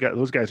reason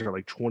those guys are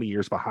like 20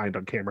 years behind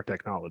on camera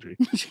technology.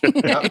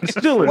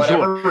 Still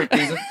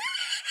enjoy.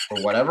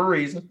 For whatever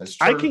reason, it's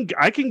true.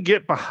 I can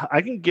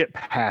get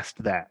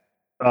past that.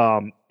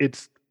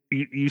 It's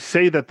you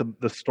say that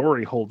the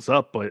story holds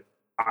up, but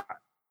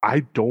I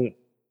don't.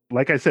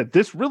 Like I said,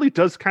 this really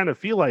does kind of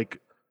feel like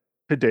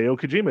Hideo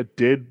Kojima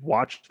did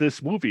watch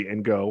this movie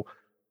and go,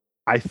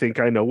 I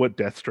think I know what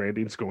Death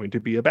Stranding is going to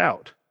be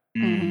about.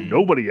 Mm.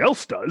 Nobody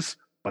else does,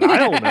 but I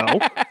don't know.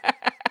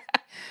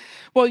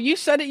 Well, you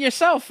said it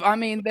yourself. I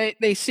mean,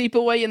 they seep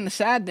away in the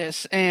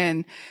sadness,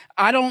 and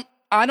I don't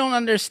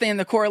understand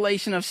the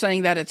correlation of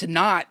saying that it's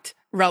not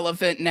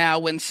relevant now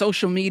when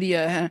social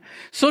media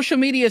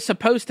is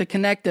supposed to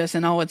connect us,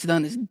 and all it's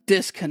done is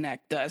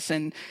disconnect us.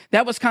 And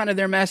that was kind of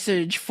their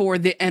message for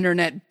the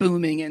internet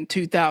booming in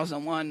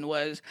 2001,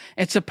 was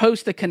it's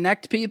supposed to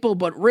connect people,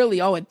 but really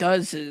all it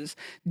does is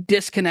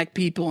disconnect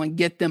people and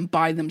get them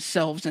by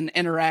themselves and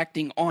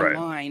interacting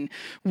online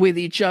with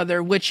each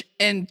other, which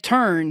in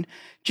turn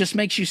just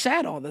makes you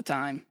sad all the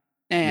time.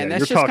 And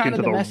that's just kind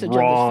of the message of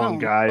this film.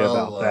 Guy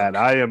about that.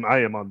 I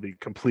am on the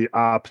complete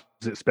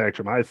opposite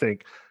spectrum. I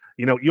think,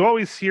 you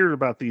always hear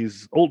about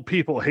these old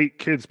people hate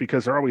kids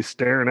because they're always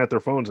staring at their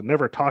phones and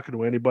never talking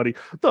to anybody.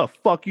 The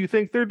fuck you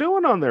think they're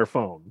doing on their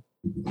phone?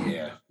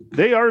 Yeah.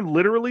 They are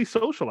literally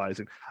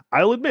socializing.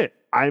 I'll admit,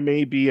 I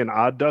may be an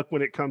odd duck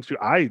when it comes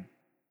to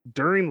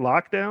during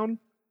lockdown,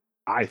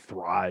 I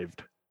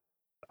thrived.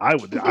 I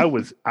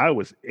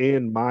was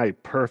in my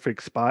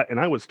perfect spot, and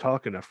I was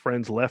talking to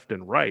friends left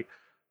and right.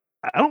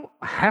 I don't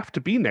have to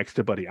be next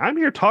to buddy. I'm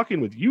here talking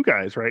with you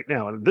guys right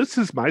now, and this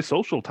is my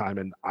social time,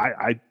 and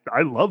I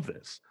love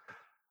this.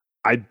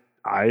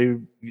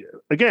 Again,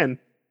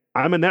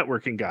 I'm a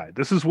networking guy.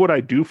 This is what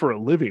I do for a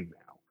living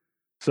now.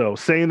 So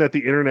saying that the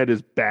internet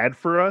is bad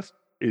for us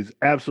is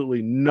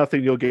absolutely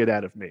nothing you'll get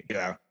out of me.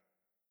 Yeah,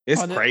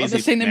 it's crazy.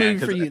 Let's say the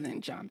movie for you then,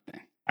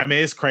 Jonathan. I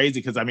mean, it's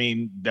crazy because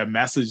the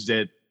message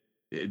that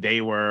they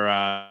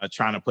were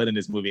trying to put in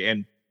this movie,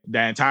 and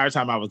the entire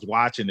time I was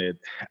watching it,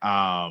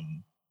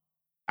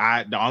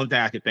 the only thing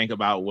I could think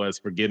about was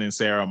Forgetting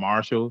Sarah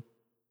Marshall.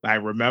 I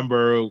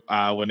remember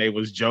when they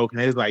was joking,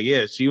 it was like,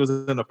 yeah, she was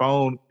in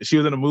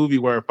a movie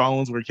where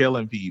phones were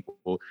killing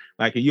people.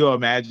 Like, can you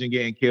imagine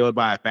getting killed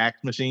by a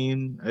fax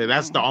machine?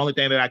 That's the only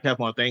thing that I kept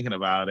on thinking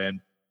about. And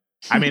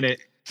I mean,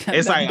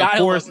 it's like, of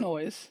course,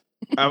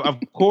 of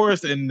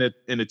course, in the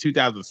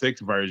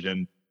 2006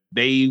 version,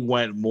 they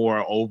went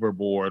more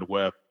overboard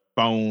with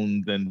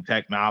phones and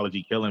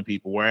technology killing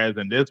people. Whereas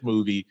in this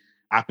movie,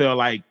 I feel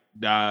like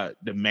the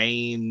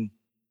main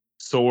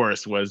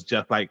source was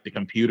just like the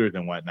computers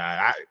and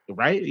whatnot.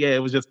 Right? Yeah, it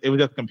was just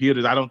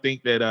computers. I don't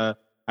think that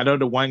I know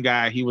the one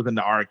guy, he was in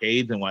the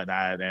arcades and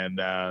whatnot,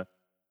 and I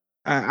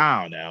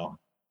don't know.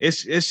 It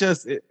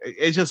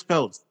just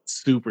felt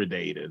super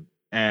dated,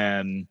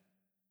 and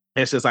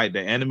it's just like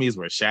the enemies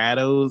were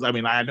shadows. I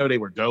mean, I know they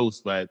were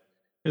ghosts, but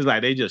it's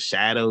like they just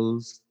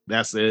shadows.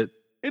 That's it.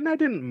 And I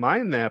didn't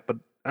mind that, but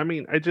I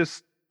mean, I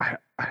just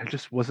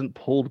wasn't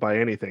pulled by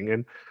anything.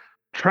 And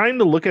trying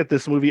to look at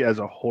this movie as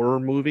a horror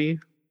movie,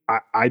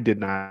 I did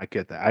not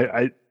get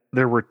that.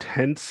 There were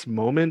tense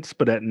moments,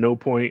 but at no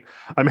point.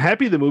 I'm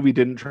happy the movie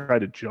didn't try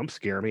to jump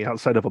scare me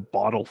outside of a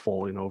bottle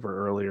falling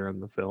over earlier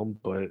in the film.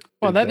 But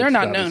they're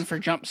not known for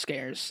jump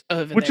scares,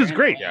 which is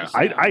great. Yeah,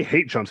 I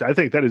hate jump scares. I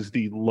think that is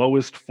the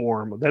lowest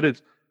form. That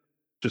is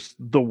just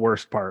the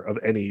worst part of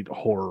any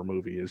horror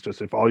movie is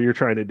just if all you're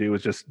trying to do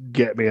is just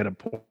get me at a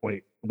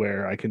point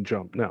where I can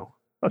jump. No.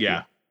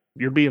 Yeah.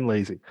 You're being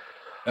lazy.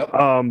 Yep.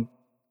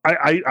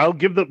 I'll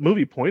give the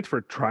movie points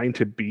for trying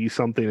to be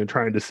something and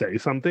trying to say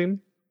something.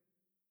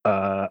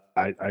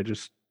 I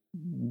just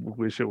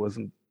wish it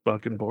wasn't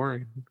fucking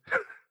boring.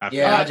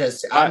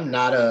 I'm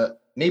not a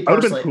me personally. I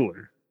would have been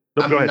cooler.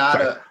 No, I'm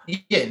not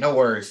no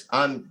worries.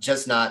 I'm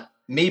just not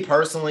me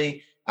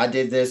personally. I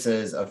did this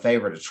as a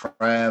favor to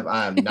Trav.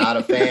 I am not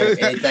a fan of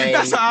anything.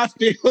 That's how I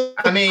feel.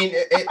 I mean,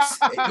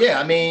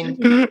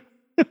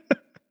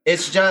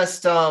 it's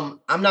just I'm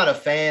not a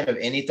fan of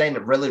anything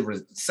that really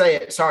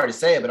sorry to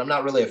say it, but I'm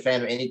not really a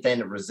fan of anything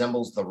that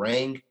resembles The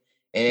Ring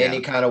in any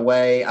kind of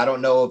way. I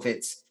don't know if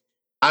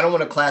I don't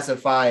want to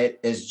classify it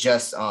as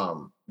just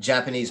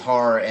Japanese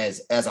horror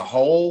as a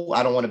whole.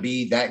 I don't want to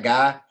be that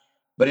guy,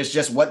 but it's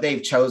just what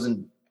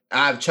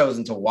I've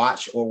chosen to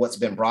watch, or what's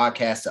been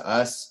broadcast to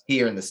us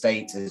here in the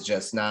States is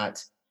just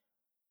not,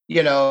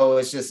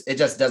 it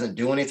just doesn't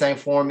do anything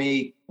for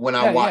me. When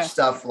I watch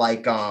stuff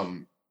like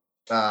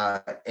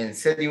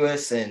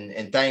Insidious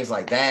and things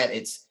like that,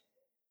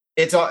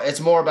 it's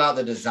more about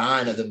the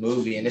design of the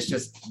movie, and it's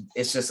just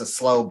a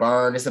slow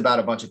burn. It's about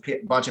a bunch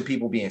of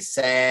people being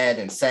sad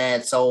and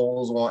sad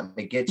souls wanting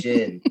to get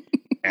you,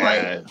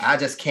 and I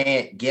just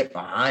can't get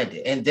behind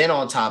it. And then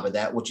on top of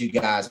that, what you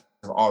guys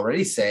have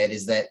already said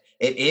is that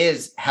it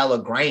is hella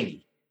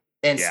grainy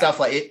and stuff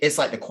like it. It's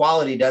like the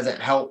quality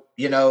doesn't help.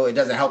 It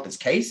doesn't help its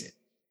casing.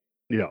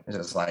 Yeah, it's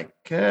just like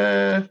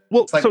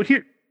so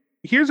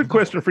here's a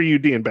question for you,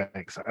 Dean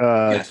Banks.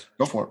 Yes,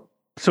 go for it.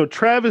 So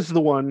Trav is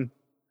the one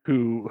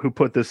who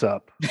put this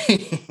up.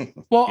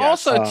 Well,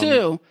 also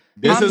too,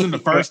 this isn't the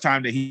first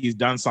time that he's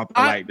done something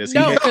like this. He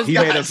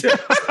made us.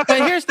 But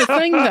here's the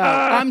thing, though.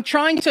 I'm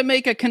trying to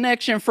make a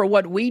connection for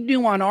what we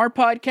do on our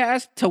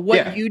podcast to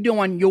what you do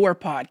on your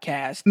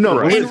podcast. No,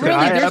 and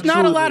really, there's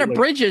not a lot of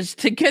bridges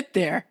to get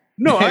there.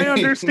 No, I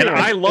understand.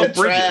 I love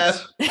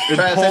bridges.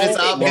 Trav said it's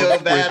uphill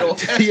battle.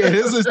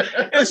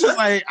 It's just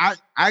like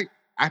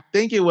I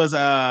think it was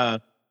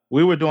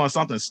we were doing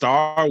something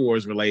Star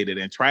Wars related,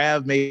 and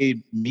Trav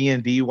made me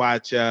and D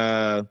watch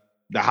the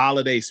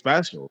holiday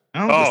special.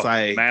 I'm just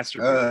like,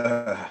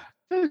 master.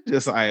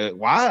 Just like,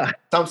 why?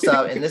 Some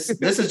stuff, and this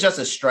is just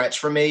a stretch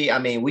for me. I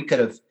mean, we could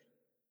have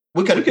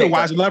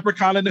watched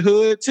Leprechaun in the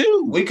Hood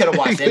too. We could have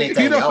watched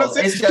anything else.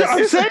 It's just,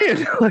 I'm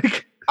saying,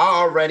 like, I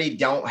already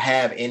don't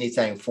have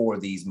anything for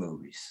these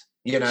movies.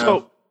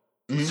 So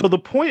the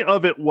point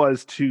of it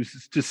was to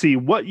see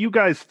what you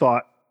guys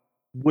thought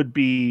would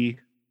be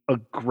a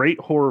great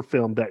horror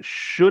film that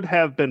should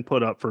have been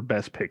put up for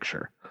Best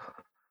Picture.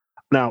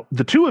 Now,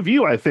 the two of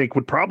you, I think,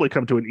 would probably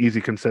come to an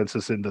easy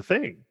consensus in The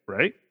Thing,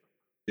 right?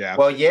 Yeah.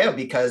 Well, yeah,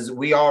 because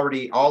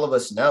all of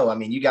us know. I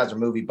mean, you guys are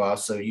movie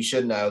buffs, so you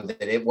should know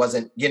that it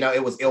wasn't,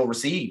 it was ill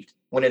received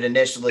when it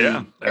initially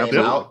came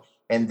out,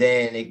 and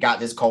then it got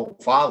this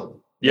cult following.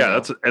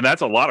 Yeah,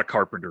 that's a lot of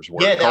Carpenter's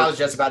work. Yeah, I was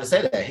just about to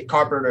say that.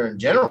 Carpenter in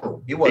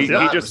general, he was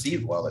not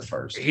received well at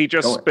first. He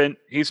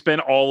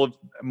spent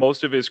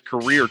most of his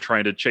career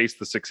trying to chase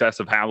the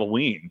success of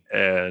Halloween,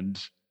 and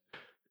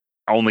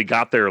only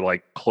got there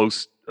like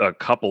close a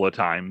couple of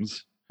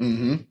times.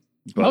 Mm-hmm.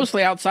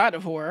 Mostly outside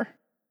of horror.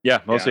 Yeah,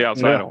 mostly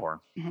outside of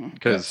horror.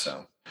 Because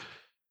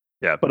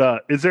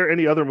But is there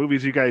any other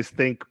movies you guys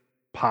think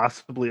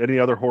possibly any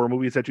other horror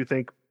movies that you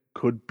think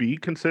could be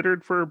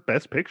considered for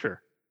Best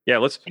Picture? Yeah,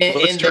 let's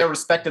in their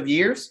respective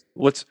years.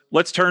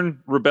 Let's turn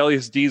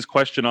Rebellious D's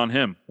question on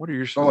him. What are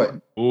your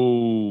something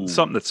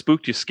that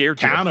spooked you,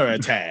 scared you?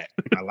 Counterattack.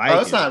 I like.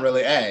 That's not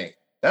really. Hey,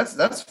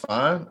 that's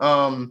fine.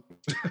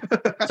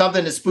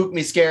 Something that spooked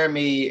me, scared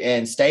me,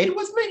 and stayed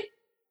with me.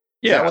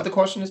 Yeah, is that what the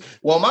question is?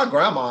 Well, my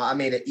grandma, I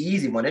mean, an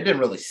easy one. It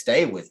didn't really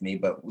stay with me,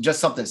 but just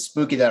something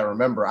spooky that I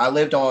remember. I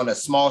lived on a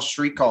small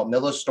street called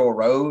Miller Store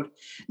Road.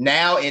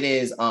 Now it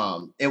is,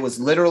 it was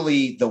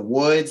literally the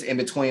woods in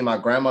between. My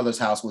grandmother's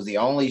house was the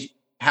only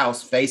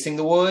house facing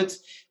the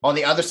woods. On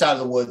the other side of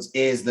the woods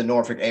is the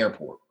Norfolk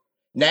Airport.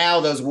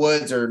 Now those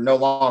woods are no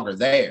longer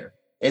there.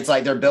 It's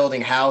like they're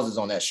building houses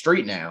on that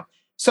street now.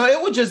 So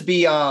it would just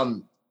be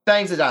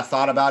things that I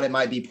thought about. It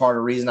might be part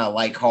of the reason I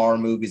like horror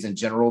movies in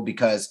general,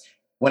 because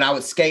when I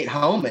would skate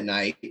home at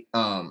night,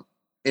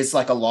 it's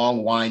like a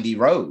long, windy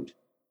road.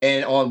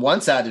 And on one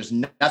side, there's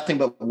nothing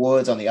but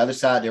woods. On the other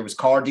side, there was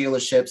car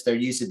dealerships. There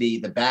used to be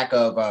the back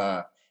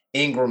of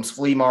Ingram's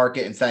Flea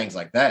Market and things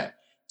like that.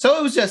 So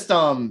it was just,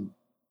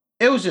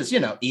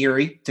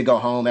 eerie to go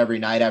home every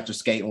night after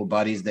skating with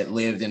buddies that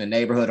lived in a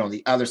neighborhood on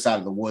the other side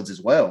of the woods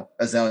as well,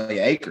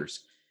 Azalea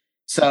Acres.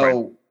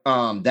 So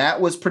that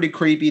was pretty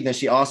creepy. Then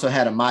she also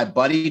had a My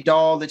Buddy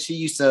doll that she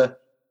used to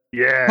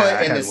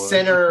put in the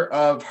center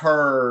of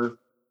her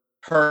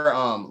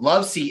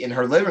love seat in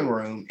her living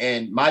room,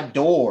 and my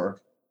door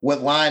would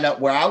line up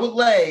where I would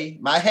lay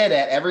my head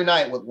at every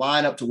night, would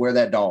line up to where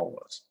that doll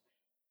was.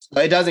 So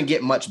it doesn't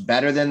get much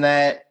better than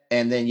that.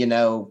 And then,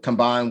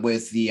 combined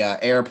with the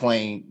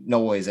airplane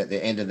noise at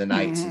the end of the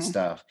nights and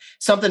stuff,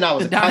 something I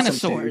was accustomed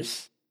to.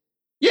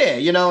 Yeah,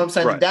 you know what I'm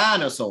saying? Right. The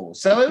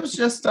dinosaurs. So it was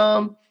just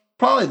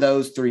probably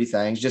those three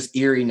things, just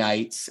eerie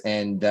nights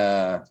and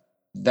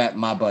that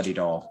My Buddy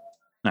doll.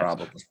 Nice.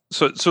 Probably.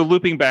 So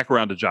looping back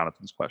around to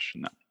Jonathan's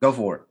question now. Go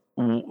for it.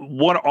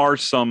 What are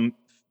some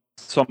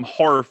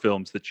horror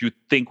films that you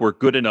think were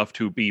good enough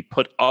to be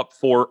put up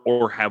for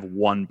or have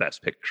won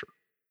Best Picture?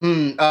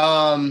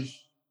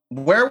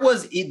 Where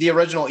was the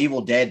original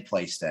Evil Dead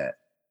placed at?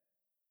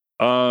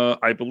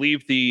 I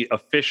believe the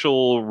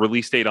official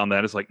release date on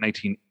that is like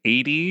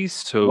 1980s.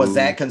 So was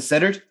that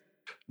considered?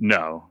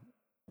 No.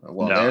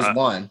 Well, there's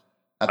one.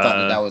 I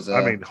thought that was.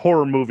 I mean,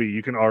 horror movie.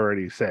 You can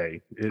already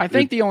say. I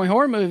think the only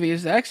horror movie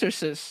is The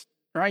Exorcist,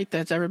 right?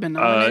 That's ever been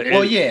nominated.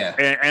 Well,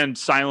 yeah, and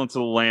Silence of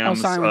the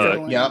Lambs. Silence of the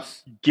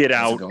Lambs. Yep. Get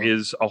Out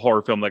is a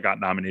horror film that got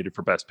nominated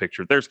for Best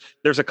Picture. There's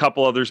a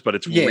couple others, but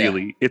it's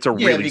really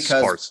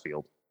sparse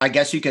field. I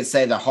guess you could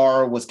say the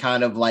horror was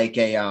kind of like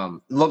a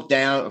looked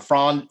down,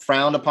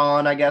 frowned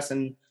upon, I guess,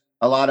 in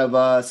a lot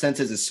of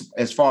senses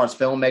as far as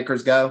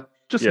filmmakers go.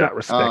 Just not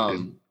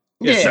respected.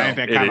 Same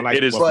thing kind of like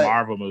with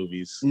Marvel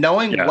movies.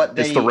 Knowing what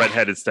it's the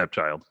redheaded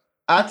stepchild.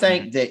 I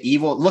think the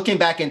looking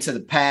back into the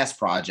past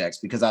projects,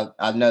 because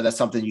I know that's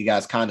something you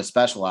guys kind of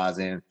specialize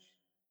in.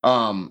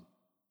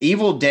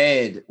 Evil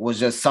Dead was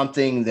just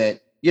something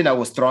that,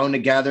 was thrown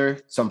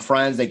together. Some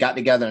friends, they got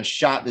together and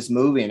shot this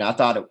movie. And I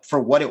thought for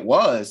what it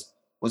was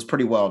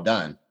pretty well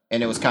done.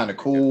 And it was kind of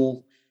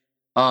cool.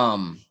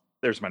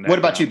 There's my name. What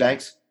about you,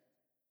 Banks?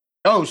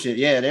 Oh shit.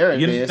 Yeah, there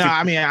it is. No,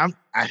 I mean,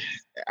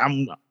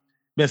 I'm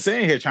been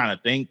sitting here trying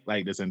to think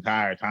like this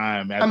entire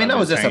time. I mean, that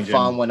was just a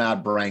fun one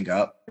I'd bring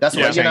up. That's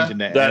what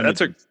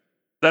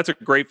that's a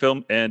great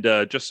film. And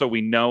just so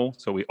we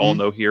all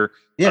know here,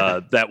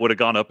 that would have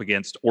gone up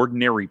against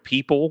Ordinary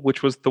People,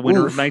 which was the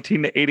winner of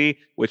 1980,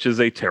 which is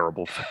a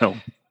terrible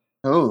film.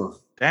 Oh,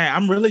 dang!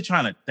 I'm really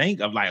trying to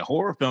think of like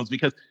horror films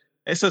because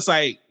it's just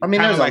like, I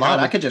mean, there's a lot.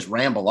 I could just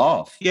ramble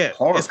off. Yeah,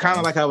 it's kind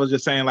of like I was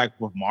just saying, like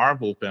with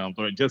Marvel films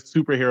or just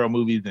superhero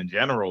movies in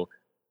general.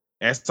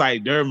 It's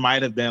like there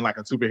might have been like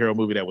a superhero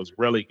movie that was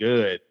really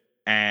good,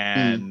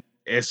 and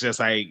it's just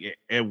like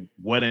it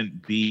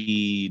wouldn't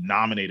be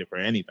nominated for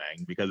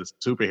anything because it's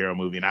a superhero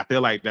movie. And I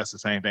feel like that's the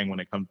same thing when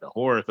it comes to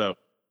horror. So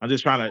I'm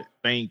just trying to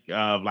think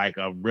of like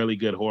a really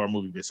good horror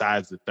movie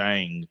besides The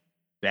Thing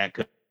that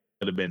could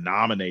have been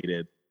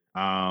nominated.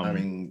 I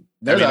mean,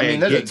 there's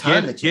a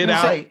ton that you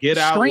Get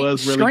Out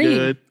was really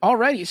good.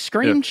 Already,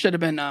 Scream should have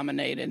been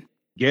nominated.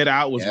 Get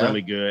Out was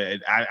really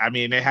good. I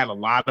mean, they had a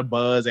lot of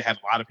buzz. They had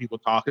a lot of people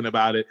talking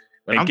about it.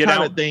 But I'm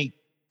trying to think.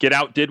 Get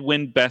Out did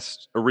win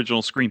Best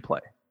Original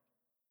Screenplay.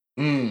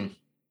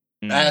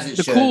 As it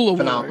the should. Cool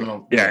Phenomenal.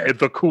 Award. Yeah, it's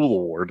the Cool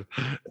Award.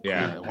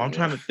 Yeah, well, I'm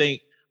trying to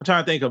think. I'm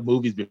trying to think of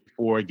movies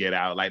before Get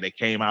Out. Like they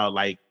came out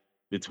like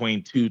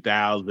between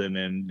 2000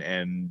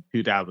 and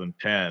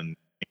 2010.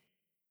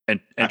 And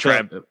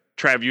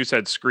Trav, you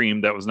said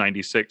Scream. That was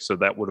 96, so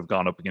that would have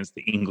gone up against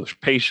The English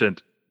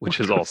Patient, which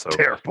is also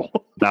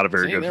terrible. Not a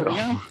very good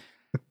film.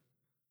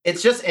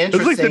 It's just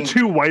interesting. It's like the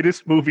two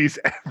whitest movies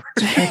ever.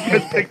 You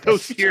pick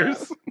those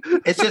years.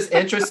 It's just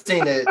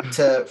interesting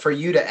for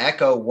you to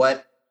echo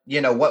what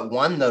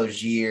won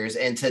those years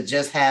and to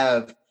just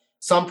have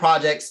some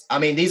projects. I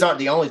mean, these aren't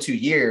the only 2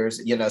 years,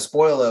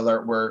 spoiler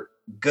alert, where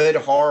good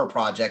horror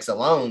projects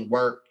alone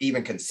weren't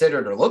even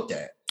considered or looked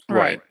at.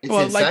 Right. It's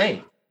insane.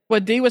 Like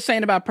what Dee was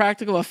saying about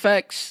practical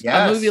effects,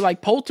 a movie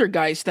like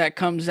Poltergeist that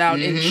comes out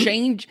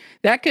and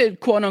that could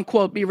quote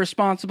unquote be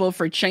responsible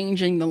for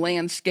changing the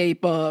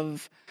landscape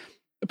of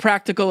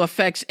practical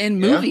effects in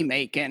movie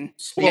making.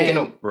 Speaking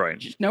of,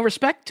 just no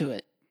respect to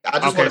it. I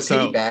just want to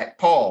piggyback,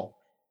 Paul.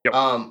 Yep.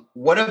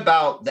 What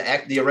about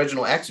the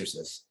original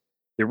Exorcist?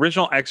 The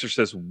original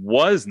Exorcist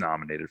was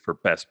nominated for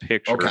Best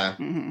Picture.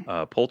 Okay.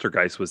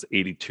 Poltergeist was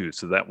 82,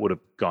 so that would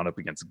have gone up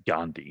against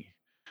Gandhi.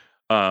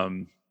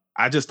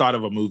 I just thought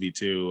of a movie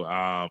too.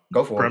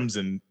 Go for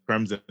Crimson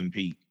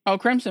Peak. Oh,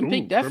 Crimson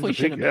Peak definitely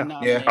should have been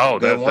nominated. Oh,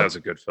 that's a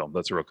good film.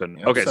 That's a real good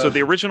one. Okay, so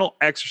the original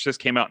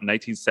Exorcist came out in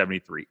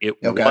 1973. It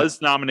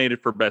was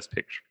nominated for Best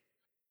Picture.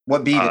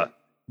 What beat it?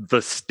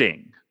 The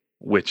Sting,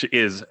 which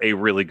is a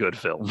really good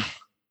film.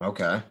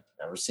 Okay.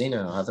 Never seen it.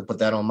 I'll have to put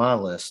that on my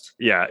list.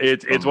 Yeah,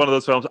 it's one of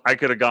those films. I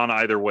could have gone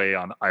either way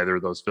on either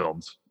of those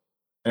films.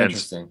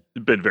 Interesting.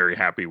 And been very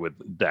happy with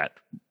that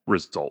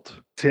result.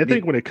 See, I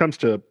think when it comes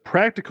to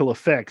practical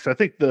effects, I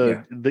think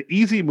the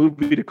easy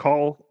movie to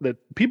call that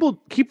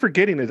people keep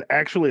forgetting is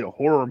actually a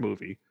horror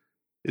movie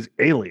is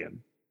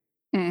Alien.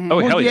 Oh,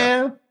 hell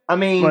yeah. I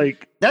mean,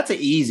 that's an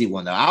easy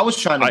one though. I was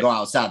trying to go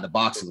outside the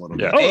box a little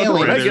bit.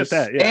 Alien, I get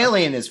that. Yeah.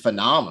 Alien is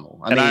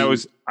phenomenal. I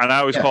always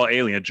call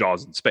Alien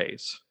Jaws in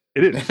space.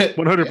 It is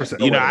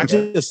 100%. I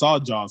just saw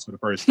Jaws for the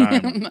first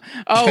time.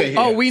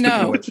 We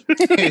know.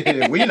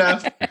 We know.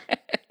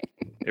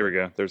 Here we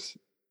go.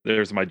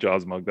 There's my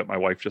Jaws mug that my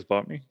wife just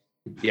bought me.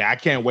 Yeah, I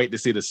can't wait to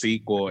see the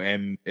sequel,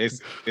 and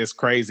it's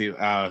crazy.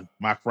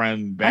 My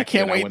friend back I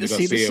can't wait to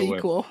see the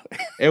sequel.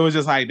 It was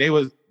just like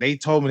they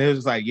told me it was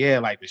just like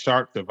the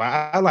shark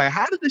survived. I'm like,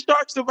 how did the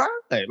shark survive?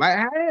 Like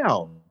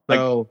how?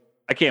 So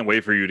I can't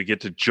wait for you to get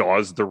to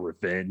Jaws: The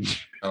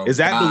Revenge. Is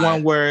that the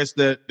one where it's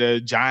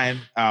the giant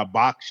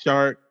box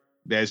shark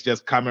that's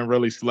just coming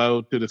really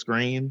slow to the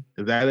screen?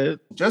 Is that it?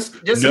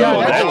 Just No,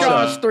 that's that's,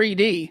 Jaws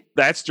 3D.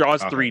 That's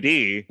Jaws Okay.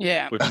 3D,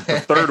 Yeah. which is the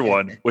third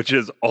one, which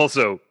is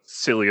also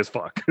silly as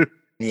fuck.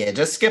 Yeah,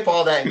 just skip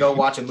all that and go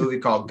watch a movie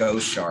called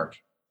Ghost Shark.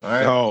 All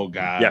right. Oh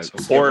God. Yes,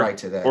 Skip right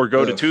to that. or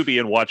go to Ugh. Tubi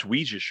and watch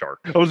Ouija Shark.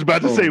 I was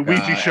about to say God.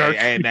 Ouija Shark.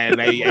 And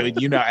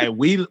you know, and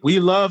we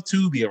love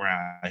Tubi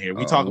around here.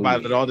 We talk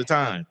about it all the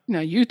time. No,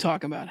 you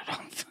talk about it all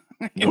the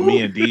time. And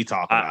me and D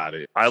talk about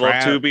it. I love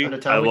By the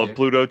Tubi. time I we love do.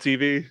 Pluto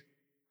TV.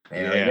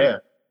 Yeah.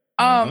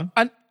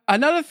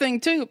 Another thing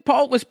too,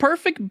 Paul, was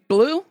Perfect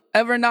Blue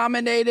ever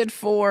nominated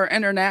for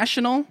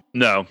international?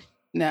 No,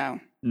 No.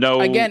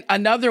 no.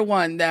 Another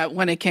one that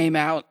when it came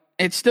out,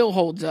 it still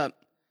holds up.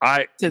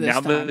 I to this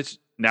time.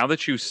 now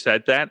that you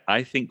said that,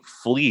 I think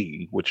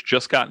Flea, which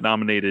just got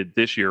nominated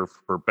this year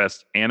for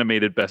Best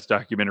Animated, Best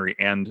Documentary,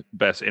 and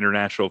Best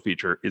International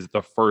Feature, is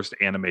the first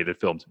animated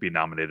film to be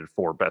nominated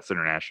for Best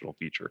International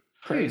Feature.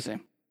 Crazy.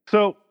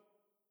 So,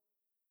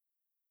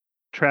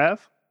 Trav,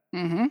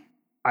 Mm-hmm.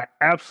 I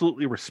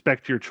absolutely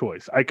respect your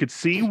choice. I could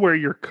see where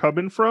you're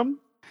coming from.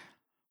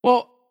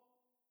 Well,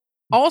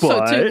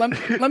 also too,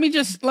 But- let me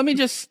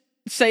just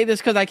say this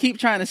because I keep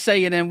trying to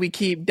say it and we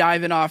keep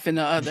diving off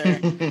into other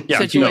Yeah,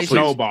 situations.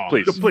 Snowball.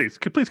 Please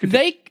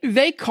continue.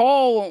 They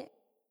call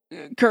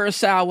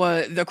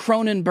Kurosawa the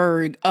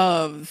Cronenberg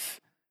of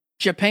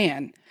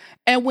Japan.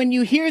 And when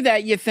you hear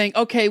that, you think,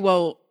 okay,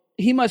 well,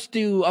 he must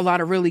do a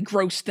lot of really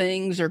gross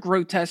things or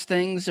grotesque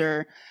things,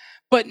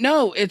 but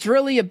no, it's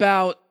really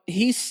about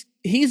he's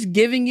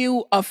giving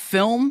you a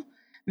film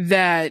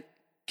that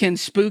can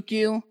spook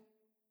you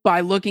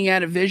by looking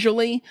at it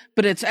visually,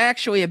 but it's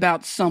actually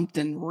about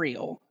something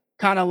real.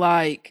 Kind of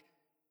like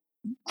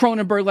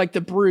Cronenberg, like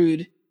The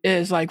Brood,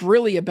 is like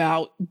really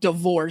about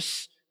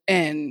divorce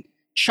and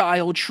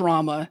child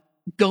trauma,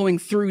 going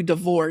through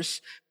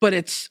divorce, but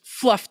it's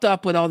fluffed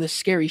up with all this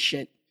scary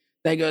shit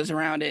that goes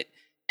around it.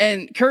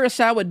 And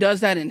Kurosawa does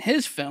that in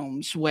his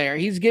films, where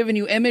he's giving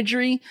you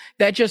imagery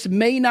that just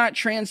may not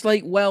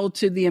translate well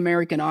to the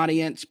American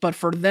audience, but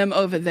for them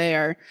over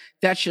there,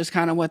 that's just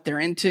kind of what they're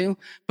into.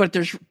 But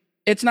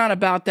it's not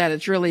about that.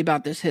 It's really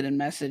about this hidden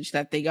message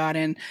that they got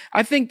in.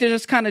 I think they're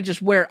just kind of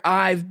just where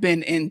I've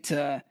been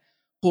into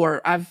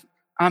horror.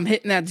 I'm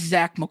hitting that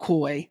Zach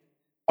McCoy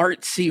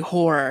artsy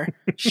horror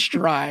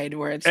stride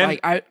where it's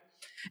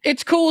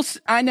it's cool.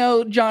 I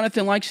know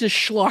Jonathan likes his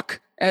schluck,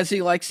 as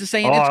he likes to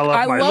say. And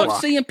I love schluck.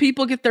 seeing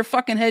people get their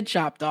fucking head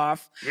chopped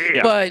off.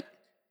 Yeah. But,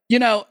 you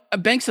know,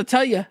 Banks will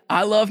tell you,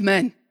 I love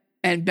men.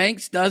 And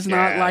Banks does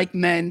not like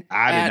men.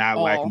 I do at not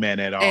all. like men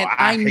at all. And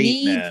I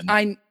hate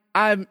men.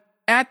 I'm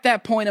at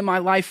that point in my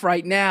life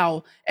right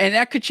now, and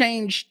that could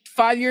change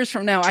 5 years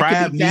from now. I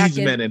Trav could be back needs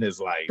men in his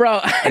life.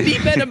 Bro, I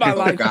need men in my Oh,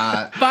 life.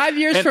 God. 5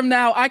 years from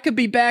now, I could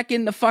be back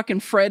in the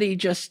fucking Freddy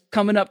just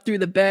coming up through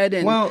the bed.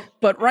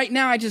 But right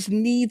now, I just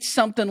need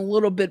something a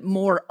little bit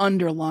more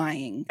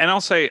underlying. And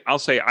I'll say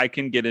I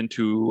can get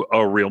into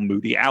a real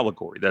moody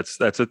allegory. That's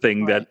a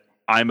thing that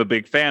I'm a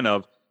big fan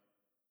of.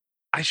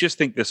 I just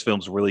think this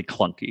film's really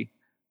clunky.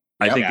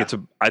 I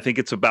think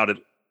it's about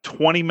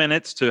 20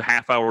 minutes to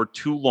half hour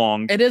too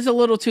long. It is a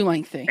little too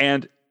lengthy.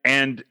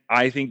 And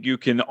I think you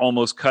can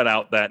almost cut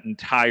out that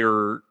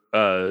entire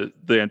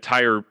the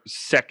entire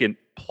second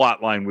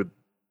plot line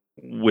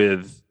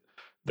with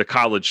the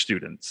college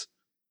students.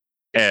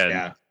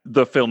 And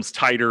the film's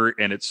tighter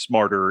and it's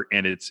smarter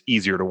and it's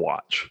easier to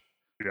watch.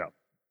 Yeah.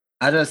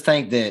 I just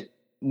think that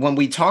when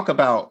we talk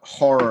about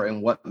horror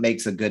and what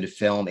makes a good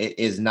film, it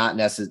is not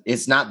necessary.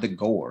 It's not the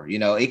gore. You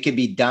know, it can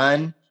be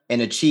done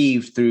and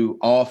achieved through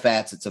all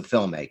facets of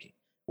filmmaking,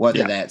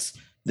 whether that's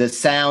the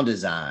sound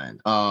design,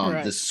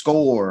 the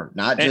score,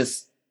 not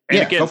just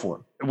again, go for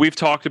it. We've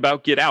talked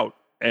about Get Out,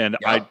 and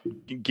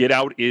Get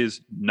Out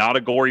is not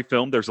a gory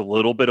film. There's a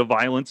little bit of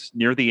violence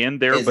near the end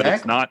there, but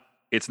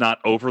it's not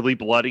overly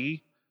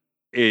bloody.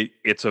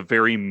 It's a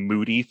very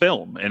moody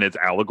film, and it's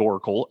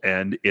allegorical,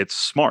 and it's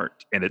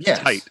smart, and it's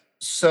tight.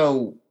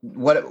 So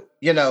what,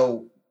 you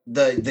know,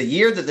 the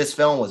year that this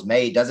film was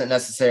made doesn't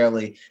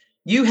necessarily,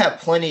 you have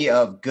plenty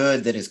of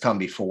good that has come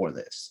before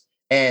this.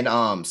 And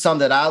some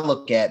that I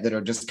look at that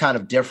are just kind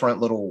of different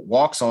little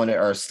walks on it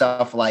are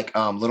stuff like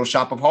Little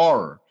Shop of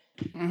Horror,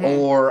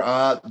 or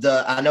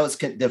I know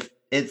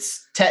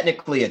it's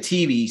technically a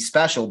TV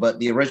special, but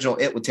the original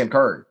It with Tim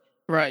Curry.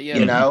 Right. Yeah.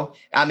 You know,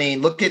 I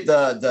mean, look at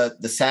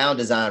the sound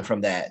design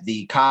from that,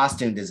 the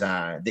costume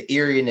design, the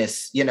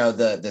eeriness, you know,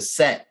 the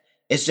set.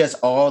 It's just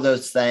all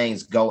those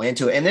things go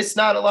into it. And it's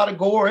not a lot of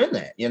gore in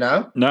that, you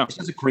know? No. It's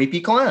just a creepy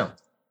clown,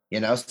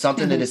 you know,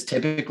 something that has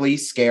typically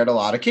scared a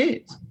lot of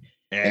kids.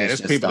 And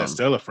there's people that's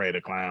still afraid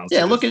of clowns.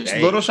 Yeah, look at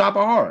Little Shop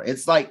of Horror.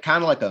 It's like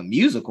kind of like a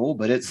musical,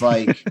 but it's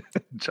like,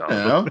 you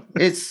know,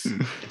 it's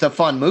a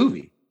fun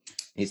movie.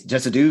 It's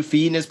just a dude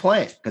feeding his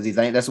plant because he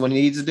thinks that's what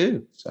he needs to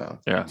do. So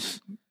yeah.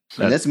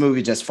 And this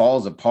movie just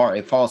falls apart.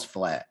 It falls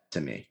flat to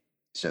me.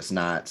 It's just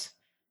not.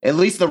 At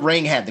least The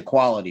Ring had the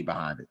quality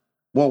behind it.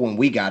 Well, when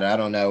we got it, I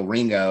don't know,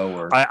 Ringo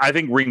or I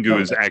think Ringo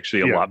is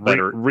actually a lot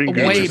better.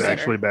 Ringo is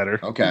actually better.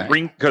 Okay.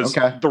 Because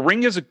The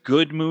Ring is a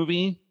good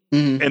movie,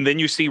 And then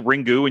you see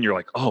Ringu, and you're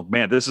like, "Oh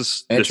man, this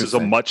is a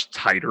much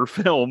tighter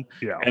film."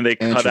 Yeah, and they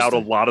cut out a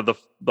lot of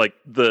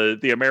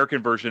the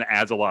American version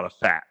adds a lot of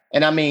fat.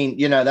 And I mean,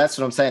 that's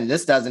what I'm saying.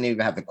 This doesn't even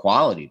have the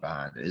quality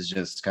behind it. It's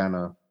just kind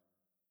of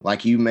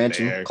like you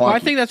mentioned. Well, I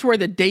think that's where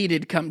the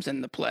dated comes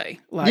into play.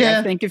 Like,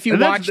 I think if you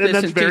watch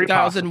this in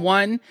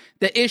 2001,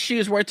 the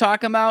issues we're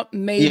talking about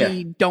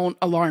maybe don't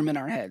alarm in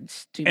our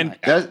heads too much.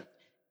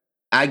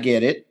 I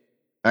get it.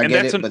 I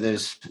get it, but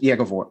there's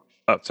go for it.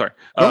 Oh, sorry.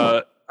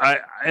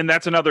 And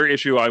that's another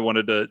issue I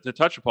wanted to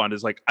touch upon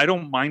is like, I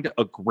don't mind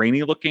a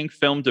grainy looking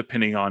film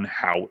depending on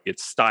how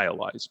it's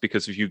stylized.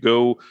 Because if you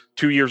go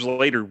 2 years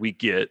later, we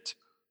get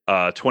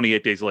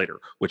 28 Days Later,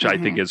 which I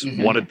think is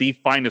one of the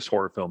finest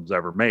horror films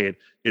ever made.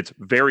 It's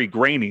very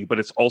grainy, but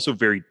it's also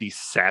very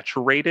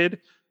desaturated.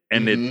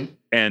 And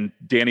and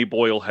Danny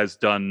Boyle has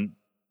done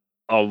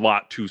a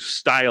lot to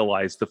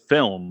stylize the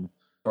film.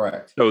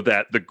 Correct. So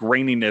that the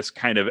graininess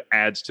kind of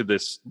adds to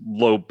this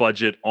low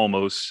budget,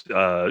 almost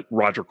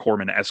Roger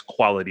Corman-esque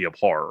quality of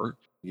horror.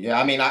 Yeah,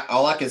 I mean,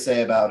 all I can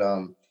say about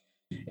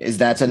is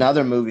that's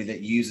another movie that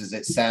uses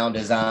its sound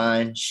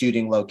design,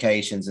 shooting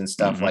locations and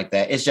stuff like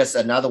that. It's just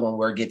another one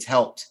where it gets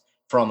helped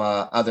from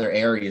other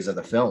areas of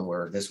the film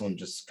where this one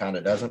just kind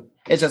of doesn't.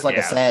 It's just like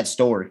a sad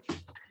story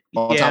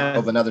on top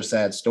of another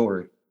sad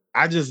story.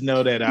 I just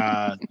know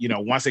that,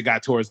 once it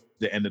got towards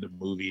the end of the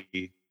movie,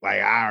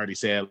 like I already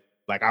said,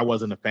 like I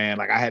wasn't a fan.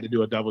 Like I had to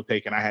do a double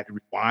take and I had to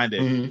rewind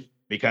it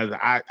because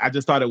I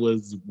just thought it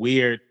was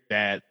weird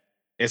that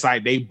it's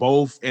like they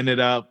both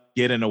ended up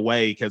getting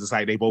away because it's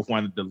like they both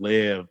wanted to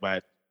live.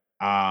 But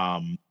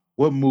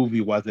what movie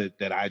was it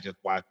that I just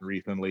watched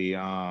recently?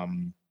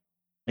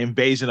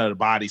 Invasion of the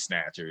Body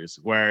Snatchers,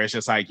 where it's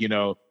just like,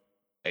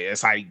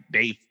 it's like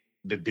the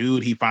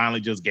dude, he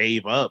finally just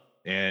gave up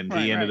and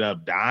he ended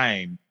up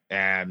dying.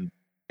 And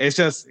it's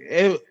just,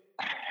 you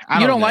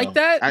don't like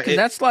that? Because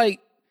that's like,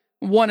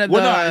 one of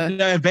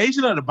the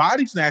Invasion of the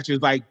Body Snatchers,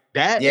 like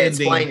that. Yeah,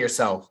 ending, explain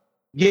yourself.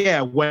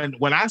 Yeah, when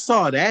I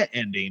saw that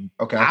ending,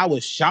 I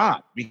was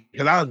shocked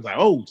because I was like,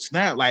 "Oh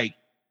snap!" Like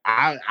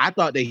I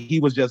thought that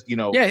he was just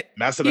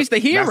messing. He's the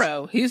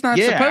hero. He's not.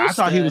 Yeah, supposed I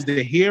thought to. he was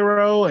the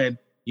hero, and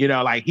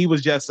like he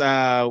was just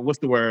what's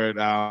the word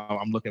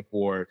I'm looking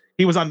for?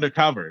 He was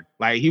undercover.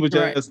 Like he was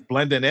just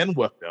blending in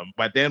with them.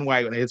 But then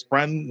when his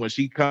friend, when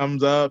she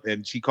comes up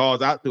and she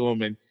calls out to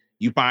him, and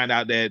you find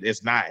out that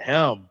it's not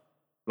him.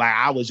 Like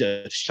I was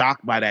just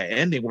shocked by that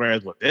ending.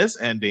 Whereas with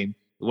this ending,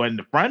 when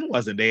the friend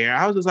wasn't there,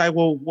 I was just like,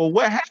 well,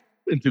 what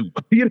happened to him?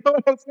 You know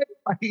what I'm saying?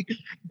 Like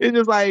it's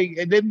just like,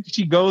 and then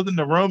she goes in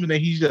the room and then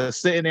he's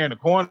just sitting there in the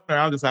corner.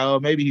 I'm just like, oh,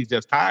 maybe he's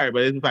just tired.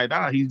 But it's like,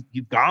 nah, he's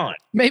gone.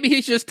 Maybe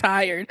he's just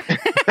tired.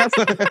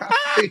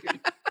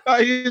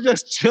 He's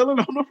just chilling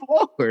on the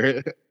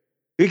floor.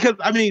 Because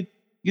I mean,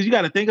 you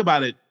got to think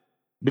about it.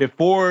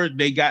 Before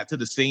they got to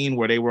the scene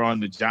where they were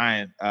on the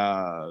giant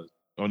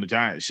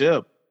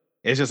ship.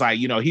 It's just like,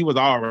 he was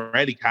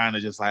already kind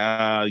of just like,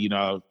 I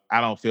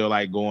don't feel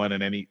like going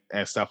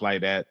and stuff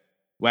like that.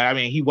 But I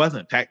mean, he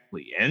wasn't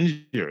technically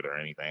injured or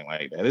anything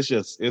like that.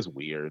 It's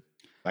weird.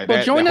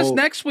 Like join us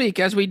next week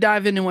as we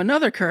dive into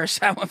another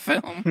Kurosawa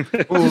film.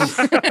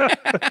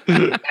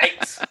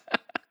 Thanks.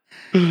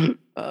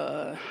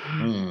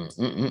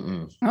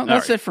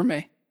 That's it for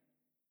me.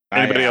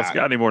 Anybody else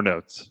got any more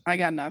notes? I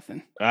got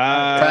nothing.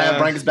 Try and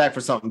bring us back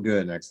for something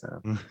good next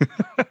time.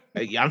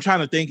 I'm trying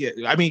to think.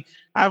 I mean,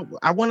 I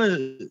want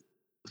to.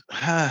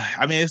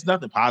 I mean, it's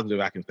nothing positive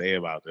I can say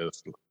about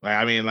this.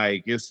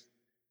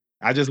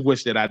 I just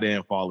wish that I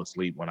didn't fall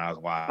asleep when I was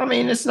watching. I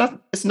mean, it's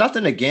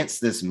nothing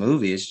against this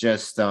movie. It's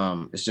just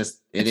it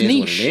is niche.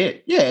 what it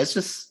is. Yeah, it's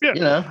just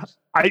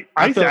I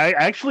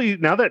actually,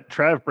 now that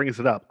Trav brings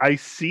it up, I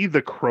see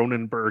the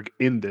Cronenberg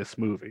in this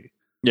movie.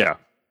 Yeah.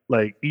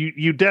 Like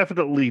you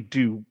definitely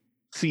do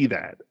see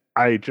that.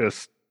 I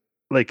just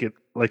like it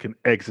like an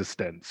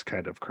Existence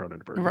kind of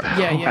Cronenberg.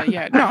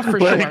 Yeah. No, for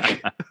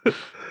sure.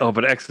 Oh,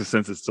 but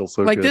Existence is still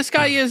so like good. this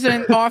guy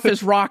isn't off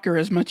his rocker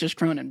as much as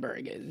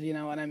Cronenberg is. You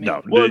know what I mean?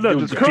 No,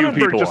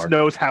 Cronenberg just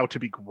knows how to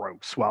be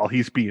gross while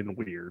he's being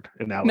weird.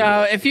 And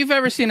now, if you've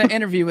ever seen an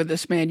interview with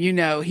this man,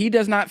 he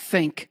does not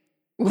think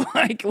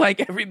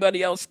like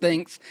everybody else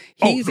thinks.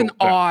 He's an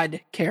odd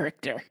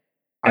character.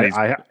 And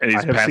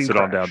he's passed it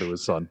on down to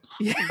his son.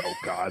 Yeah. Oh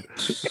God!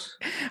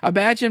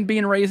 Imagine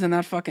being raised in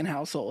that fucking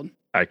household.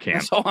 I can't.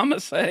 That's all I'm gonna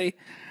say.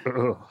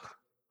 Oh,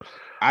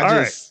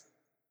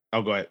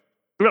 go ahead.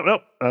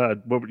 No.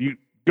 You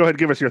go ahead and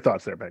give us your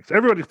thoughts there, Banks.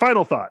 Everybody,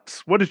 final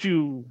thoughts. What do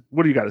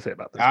you got to say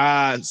about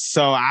this?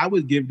 So I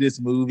would give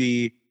this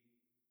movie.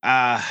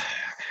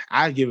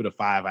 I'd give it a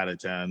 5 out of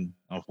 10.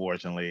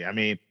 Unfortunately, I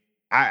mean,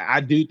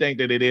 I do think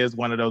that it is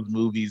one of those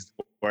movies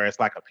where it's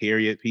like a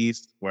period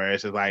piece, where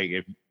it's just like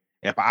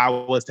if I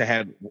was to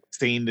have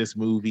seen this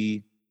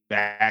movie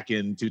back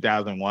in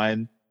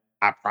 2001,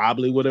 I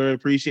probably would have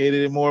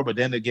appreciated it more. But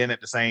then again,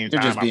 at the same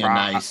time, just being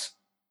nice.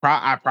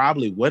 I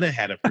probably wouldn't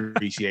have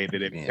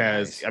appreciated it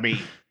because nice. I mean,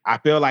 I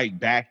feel like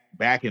back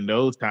in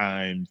those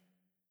times,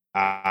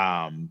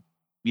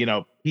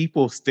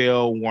 people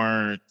still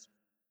weren't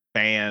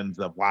fans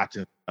of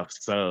watching stuff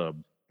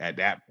sub at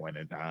that point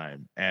in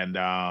time. And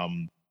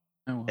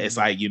it's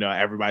like,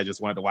 everybody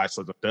just wanted to watch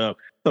stuff dub.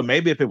 So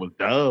maybe if it was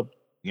dubbed,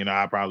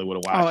 I probably would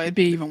have watched it. It'd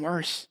be even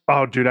worse.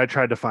 Oh, dude, I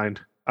tried to find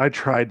it.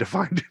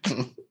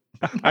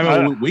 I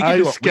mean,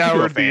 I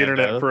scoured the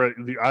internet for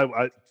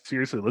I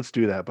seriously, let's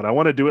do that. But I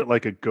want to do it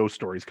like a Ghost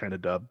Stories kind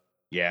of dub.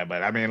 Yeah,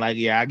 but I mean,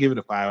 I give it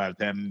a 5 out of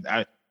 10.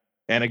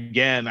 And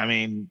again, I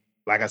mean,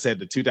 like I said,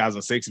 the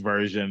 2006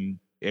 version,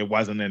 it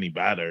wasn't any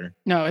better.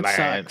 No, it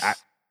sucks.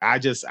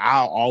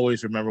 I'll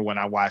always remember when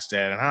I watched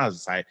that, and I was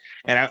just like,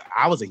 and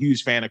I was a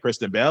huge fan of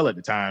Kristen Bell at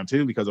the time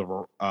too because of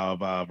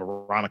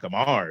Veronica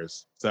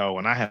Mars. So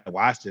when I had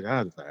watched it,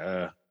 I was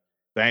like,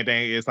 same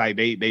thing. It's like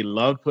they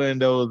love putting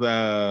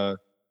those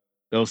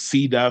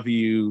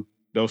CW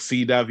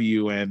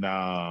and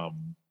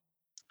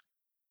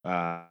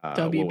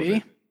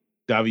WB.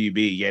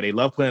 WB, yeah, they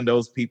love putting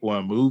those people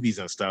in movies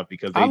and stuff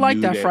because they I like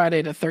that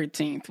Friday the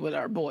 13th with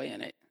our boy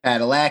in it.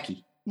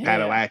 Padalecki.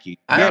 Padalecki.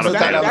 Yeah, but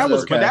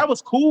that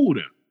was cool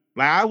though.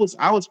 Like I was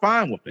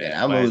fine with that.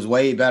 Yeah, that was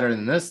way better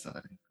than this thing.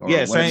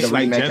 Yeah, same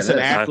like Jensen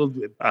Ackles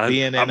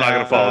being in. I'm not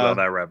gonna follow down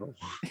that rabbit.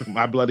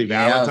 My Bloody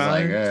Valentine.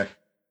 I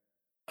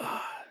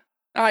was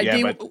all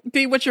right,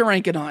 D, what's your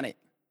ranking on it?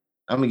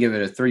 I'm gonna give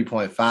it a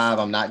 3.5.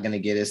 I'm not gonna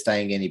give this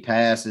thing any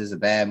passes. A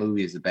bad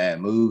movie is a bad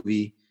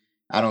movie.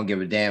 I don't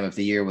give a damn if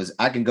the year was.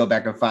 I can go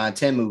back and find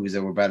 10 movies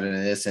that were better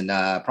than this, and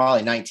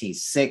probably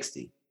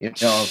 1960. You know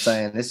what I'm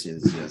saying? This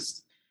is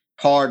just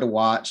hard to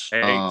watch.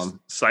 Hey,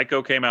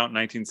 Psycho came out in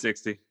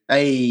 1960.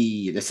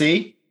 Hey,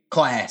 see,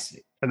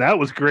 classic, and that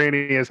was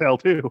grainy as hell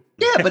too.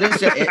 Yeah, but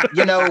it's just, if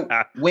you're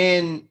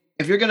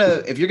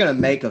gonna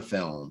make a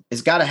film,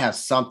 it's got to have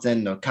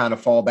something to kind of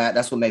fall back.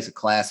 That's what makes a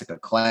classic a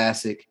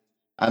classic.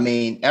 I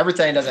mean,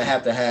 everything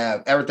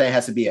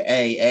has to be an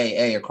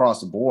A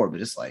across the board,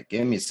 but it's like,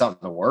 give me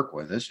something to work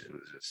with. This shit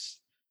was just.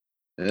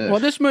 Ugh. Well,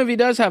 this movie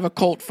does have a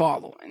cult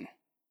following.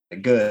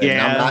 Good.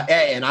 Yeah.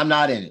 And I'm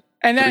not in it.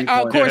 And that,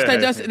 of course,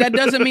 that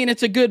doesn't mean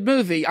it's a good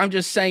movie. I'm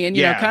just saying,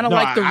 kind of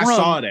like The Room. I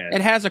saw that. It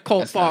has a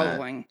cult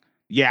following.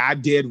 Yeah, I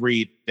did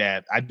read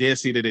that. I did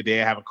see that it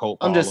did have a cult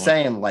following. I'm just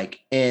saying, like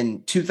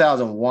in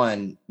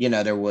 2001,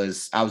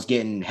 I was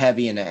getting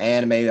heavy into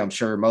anime. I'm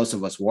sure most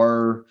of us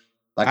were.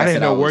 Like I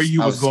didn't know where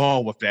you was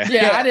going with that.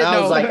 Yeah, I didn't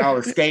know. I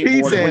was skateboarding.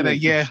 He said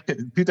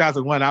that,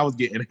 2001, I was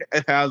getting.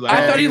 I was like,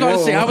 I thought he was going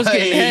to say I was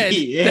getting head.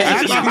 Yeah,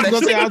 I thought he was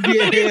going to say I was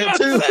getting head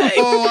too.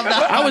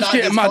 I was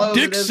getting my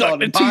dick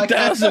sucked in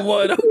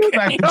 2001.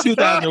 Like in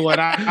 2001,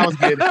 I was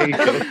getting head.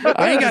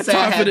 I ain't got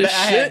time for this shit.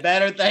 I had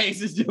better things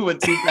to do in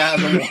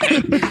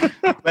 2001.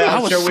 I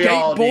was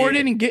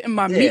skateboarding and getting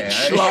my meat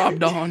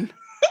slobbed on.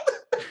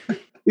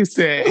 He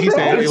said it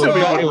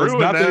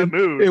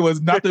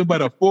was nothing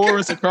but a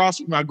forest across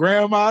from my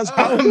grandma's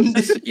house.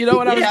 You know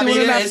what I was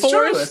doing in that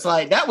forest? True. It's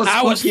like that was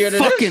I was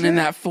fucking in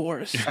that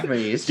forest. I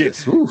mean, it's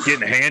just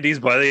getting handies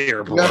by the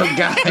airport.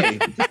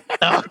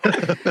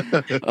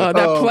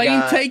 That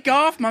plane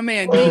takeoff, my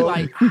man.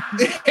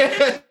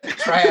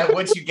 Trav,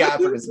 what you got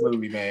for this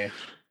movie, man?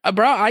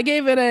 Bro, I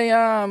gave it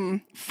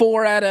a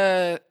 4 out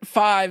of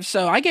 5,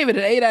 so I gave it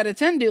an 8 out of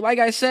 10, dude. Like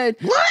I said,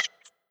 what?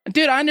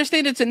 Dude, I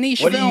understand it's a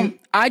niche film.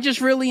 I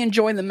just really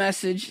enjoy the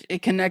message.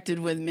 It connected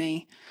with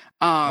me.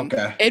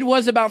 Okay. It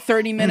was about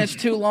 30 minutes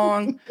too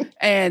long.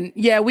 And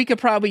yeah, we could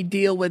probably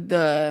deal with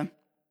the...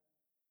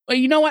 Well,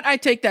 you know what? I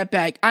take that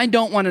back. I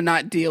don't want to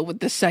not deal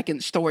with the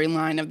second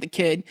storyline of the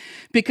kid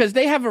because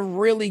they have a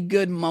really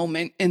good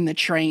moment in the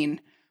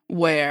train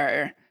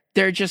where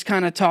they're just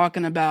kind of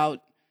talking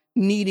about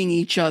needing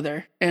each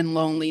other and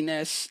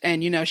loneliness.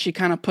 And, she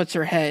kind of puts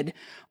her head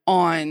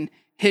on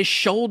his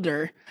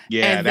shoulder.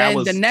 Yeah, and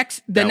then the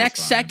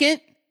next second,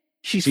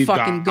 she's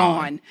fucking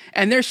gone.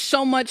 And there's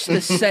so much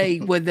to say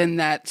within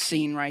that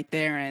scene right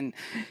there. And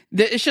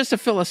it's just a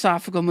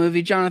philosophical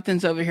movie.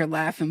 Jonathan's over here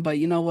laughing, but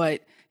you know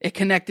what? It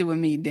connected with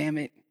me, damn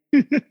it.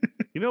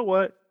 You know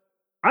what?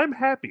 I'm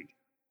happy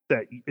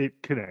that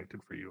it connected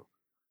for you.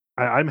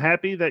 I'm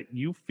happy that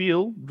you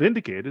feel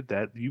vindicated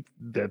that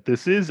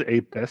this is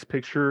a Best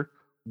Picture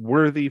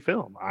worthy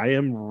film. I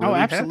am really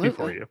happy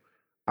for you.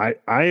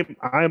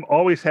 I'm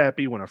always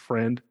happy when a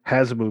friend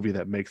has a movie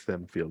that makes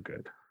them feel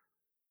good.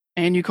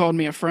 And you called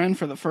me a friend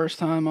for the first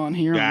time on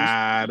here.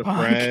 God, a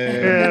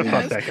friend. Yeah,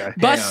 fuck that guy.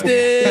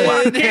 Busted.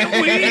 Why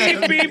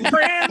can't we be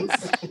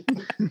friends?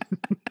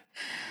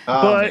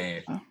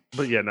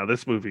 But yeah, no,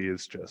 this movie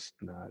is just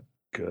not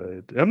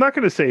good. I'm not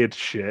going to say it's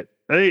shit.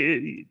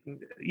 I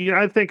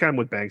think I'm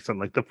with Banks on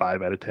like the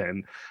 5 out of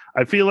 10.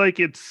 I feel like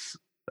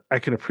I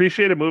can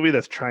appreciate a movie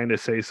that's trying to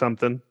say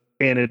something.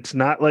 And it's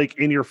not like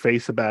in your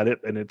face about it,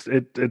 and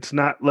it's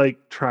not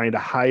like trying to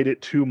hide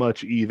it too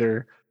much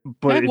either.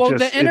 But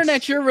the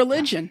internet's your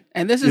religion,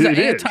 and this is an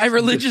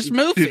anti-religious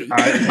movie. Dude,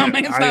 my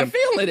man's not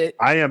feeling it.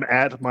 I am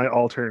at my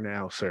altar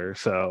now, sir.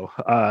 So,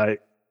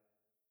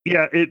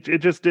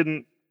 it just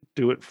didn't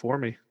do it for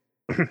me.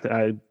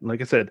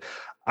 Like I said,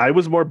 I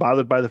was more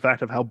bothered by the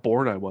fact of how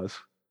bored I was.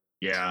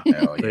 Yeah,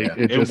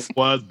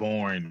 it was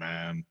boring,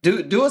 man.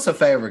 Do us a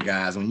favor,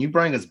 guys. When you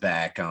bring us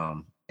back,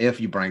 if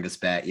you bring us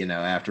back,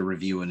 after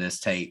reviewing this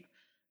tape.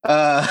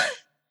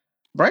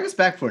 Bring us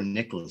back for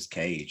Nicolas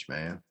Cage,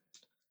 man.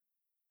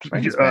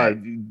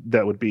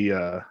 That would be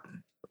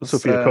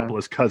Sophia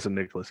Coppola's cousin,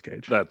 Nicolas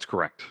Cage. That's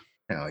correct.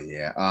 Hell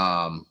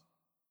yeah.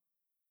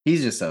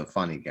 He's just a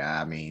funny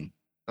guy. I mean,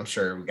 I'm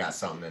sure we got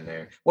something in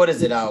there. What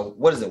is it?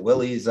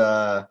 Willy's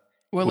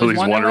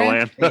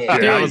Wonderland?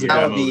 Yeah,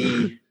 that would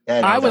be.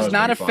 I was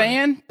not a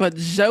fan, but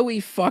Zoe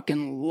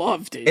fucking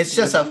loved it. It's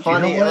just a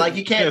funny,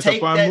 you can't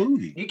take that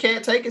movie. You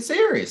can't take it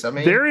serious. I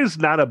mean, there is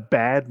not a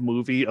bad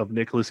movie of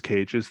Nicolas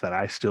Cage's that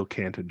I still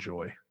can't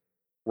enjoy.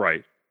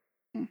 Right.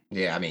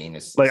 Yeah, I mean,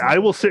 I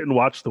will sit and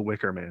watch The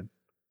Wicker Man.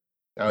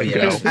 Oh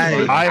yeah,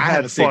 I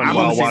had fun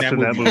while watching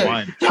that movie.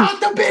 Count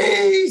the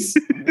bees.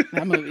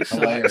 That movie's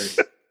hilarious.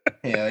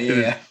 Hell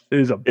yeah, it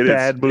is a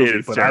bad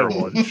movie, but I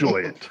will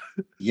enjoy it.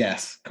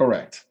 Yes,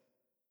 correct.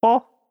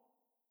 Paul,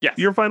 yes.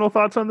 Your final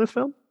thoughts on this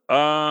film?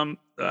 I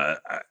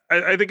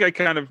think I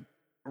kind of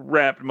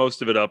wrapped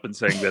most of it up in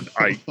saying that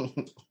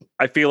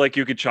I feel like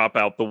you could chop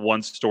out the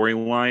one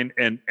storyline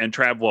and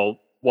Trav,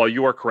 while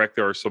you are correct,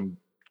 there are some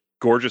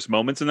gorgeous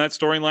moments in that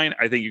storyline.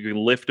 I think you can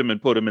lift them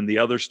and put them in the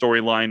other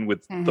storyline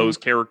with those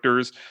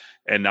characters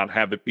and not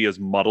have it be as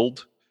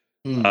muddled.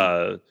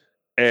 And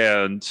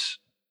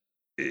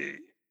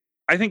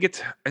I think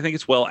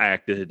it's well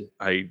acted.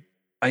 I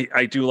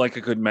do like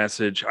a good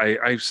message.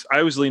 I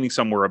was leaning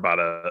somewhere about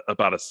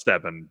a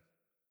 7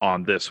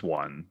 on this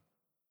one,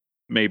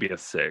 maybe a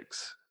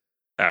 6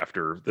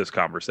 after this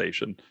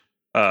conversation.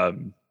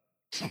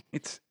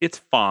 It's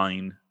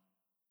fine.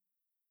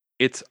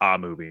 It's a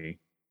movie.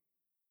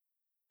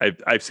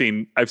 I've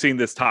seen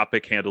this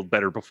topic handled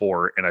better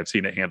before, and I've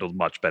seen it handled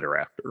much better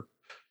after.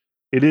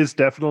 It is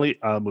definitely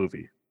a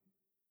movie,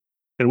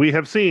 and we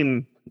have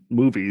seen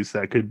movies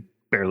that could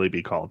barely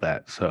be called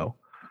that. So,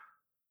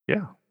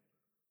 yeah.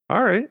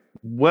 All right.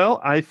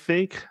 Well, I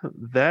think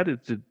that is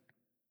it.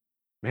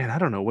 Man, I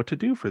don't know what to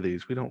do for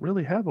these. We don't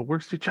really have a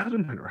worst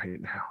judgment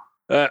right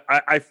now.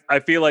 I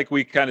feel like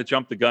we kind of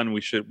jumped the gun.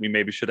 We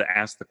maybe should have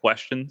asked the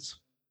questions,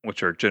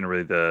 which are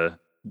generally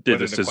did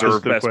this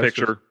deserve Best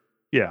Picture?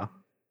 Yeah.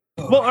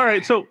 Well, all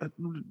right. So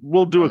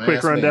we'll do a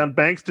quick rundown. Me.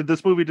 Banks, did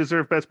this movie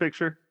deserve Best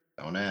Picture?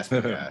 Don't ask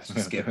me, guys.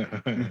 Just skip it.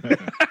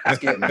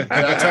 Skip me. Can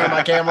I turn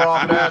my camera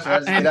off now? Should I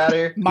just get out of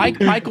here?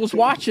 Michael's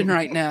watching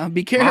right now.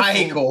 Be careful.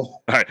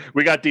 Michael. All right,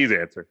 we got D's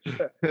answer.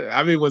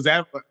 I mean,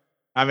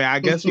 I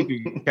guess you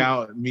could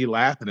count me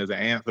laughing as an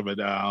answer, but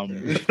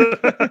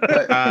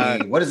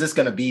what is this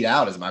going to beat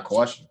out? Is my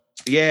question.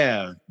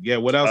 Yeah.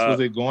 What else was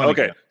it going?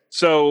 Okay.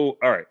 So,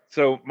 all right.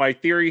 So my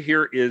theory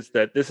here is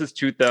that this is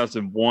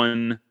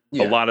 2001.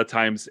 Yeah. A lot of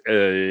times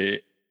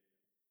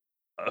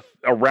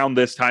around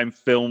this time,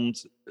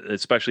 films,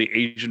 especially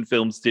Asian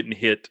films, didn't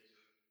hit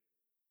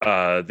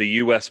the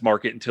U.S.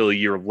 market until a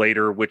year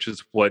later, which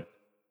is what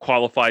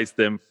qualifies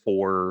them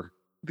for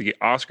the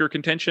Oscar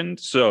contention.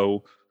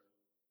 So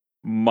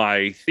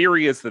my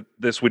theory is that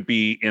this would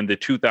be in the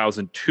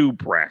 2002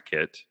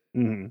 bracket,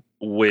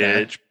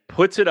 which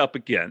puts it up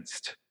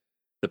against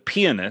The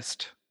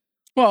Pianist.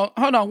 Well,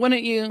 hold on.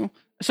 Wouldn't you?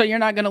 So you're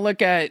not going to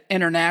look at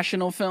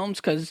international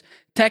films because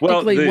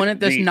technically, wouldn't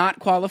this not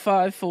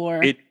qualify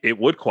for? It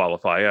would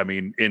qualify. I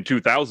mean, in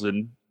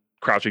 2000,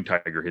 Crouching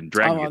Tiger, Hidden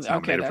Dragon gets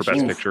nominated for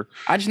Best Picture.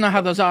 I just know how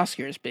those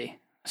Oscars be.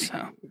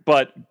 So,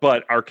 but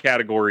our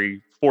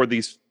category for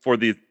this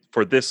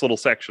little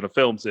section of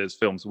films is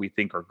films we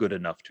think are good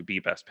enough to be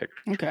Best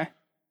Picture. Okay.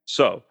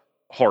 So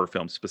horror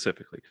films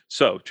specifically.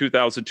 So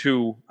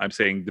 2002, I'm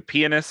saying The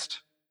Pianist,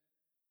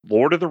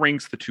 Lord of the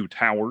Rings, The Two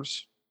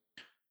Towers,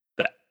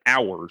 The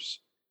Hours,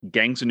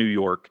 Gangs of New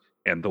York,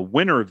 and the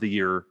winner of the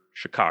year,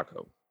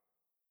 Chicago.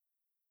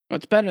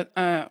 What's better?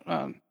 I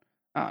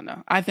don't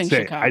know. I think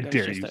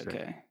Chicago's just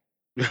okay.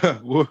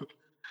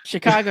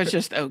 Chicago's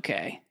just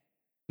okay.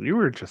 You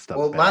were just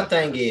my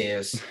thing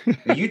is,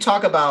 when you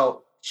talk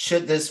about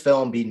should this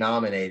film be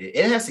nominated,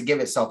 it has to give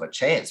itself a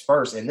chance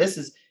first. And this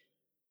is,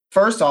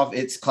 first off,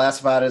 it's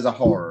classified as a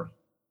horror,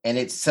 and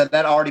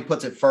that already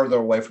puts it further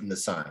away from the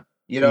sun.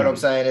 You know what I'm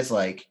saying? It's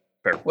like,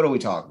 what are we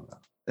talking about?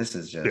 This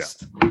is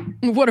just. Yeah.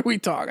 What are we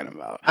talking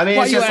about? I mean,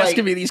 why are you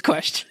asking me these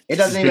questions? It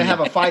doesn't even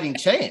have a fighting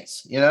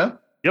chance, you know?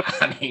 Yep.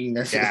 I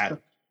mean,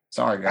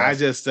 sorry,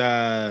 guys.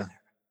 I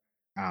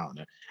don't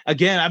know.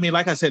 Again, I mean,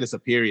 like I said, it's a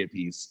period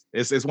piece.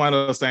 It's one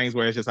of those things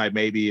where it's just like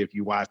maybe if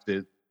you watched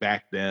it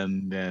back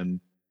then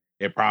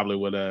it probably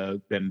would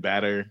have been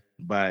better.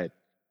 But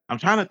I'm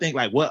trying to think,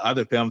 like, what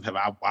other films have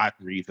I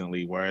watched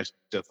recently where it's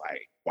just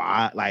like,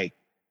 why? Like,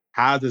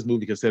 how is this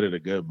movie considered a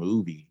good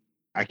movie?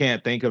 I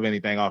can't think of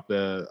anything off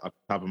the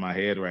top of my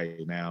head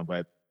right now,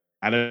 but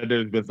I know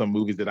there's been some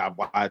movies that I've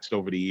watched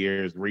over the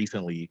years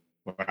recently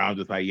where I'm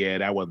just like, yeah,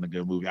 that wasn't a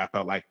good movie. I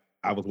felt like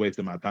I was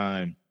wasting my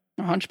time.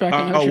 Hunchback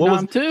of Notre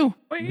Dame too.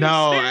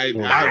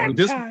 No,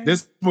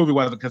 this movie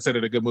wasn't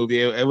considered a good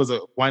movie. It was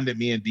one that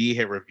me and Dee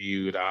had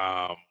reviewed.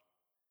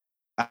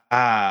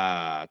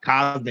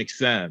 Cosmic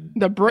Sin.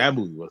 That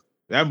movie was.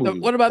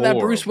 What about that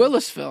Bruce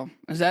Willis film?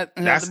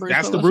 That's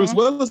the Bruce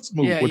Willis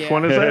movie. Which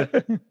one is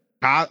that?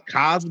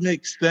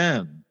 Cosmic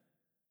Sin.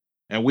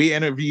 and we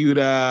interviewed.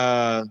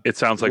 It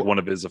sounds like one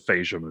of his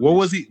aphasia movies. What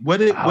was he? What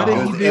did he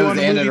do? It was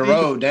the end of the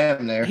road.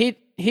 Damn there. He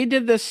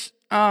did this.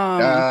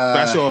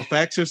 Special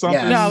effects or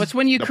something. Yes. No, it's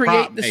when you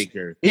create the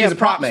maker. He's a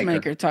prop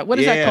maker type. What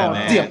is that called?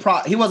 Man.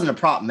 He wasn't a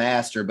prop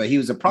master, but he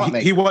was a prop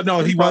maker. He was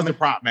the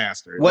prop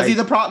master. Was he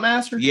the prop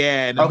master?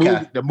 Yeah.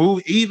 The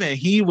movie, even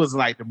he was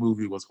like the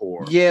movie was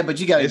horrible. Yeah, but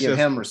you got to give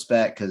him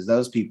respect because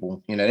those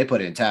people, they put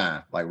in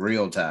time, like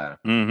real time.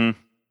 Mm-hmm.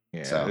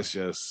 Yeah, so. It's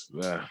just.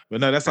 But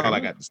no, that's all I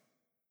got to say.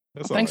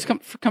 Thanks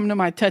for coming to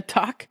my TED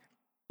Talk.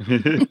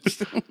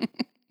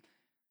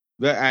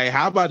 Hey,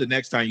 how about the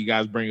next time you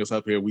guys bring us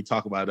up here, we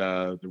talk about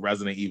the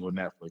Resident Evil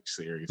Netflix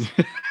series?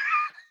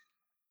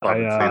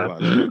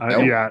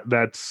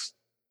 That's.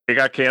 It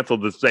got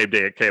canceled the same day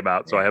it came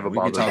out, so I haven't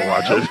bothered to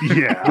watch it.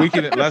 Yeah, we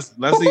can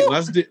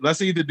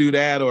let's either do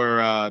that or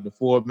the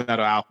Full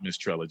Metal Alchemist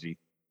trilogy.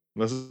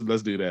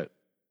 Let's do that.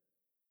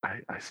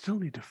 I still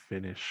need to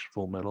finish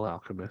Full Metal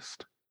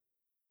Alchemist.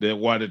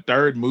 The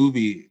third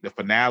movie, the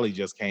finale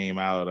just came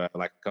out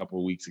like a couple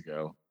of weeks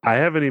ago. I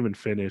haven't even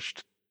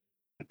finished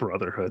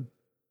Brotherhood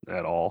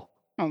at all.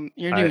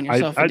 You're doing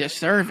yourself a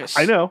disservice.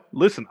 I know.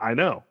 Listen, I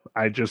know.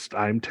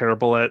 I'm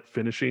terrible at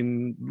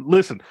finishing.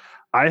 Listen,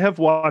 I have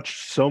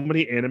watched so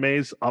many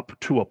animes up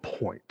to a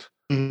point.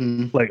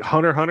 Mm-hmm. Like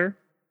Hunter x Hunter.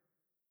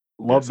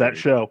 Love that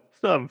show.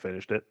 Still haven't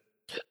finished it.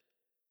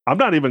 I'm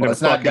not even going to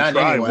fucking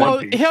try. Anyway.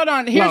 Well, hold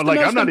on. Here's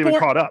I'm not even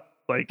caught up.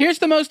 Like, here's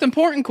the most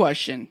important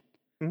question.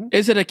 Mm-hmm.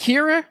 Is it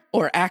Akira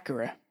or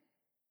Akira?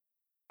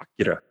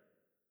 Akira.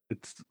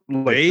 It's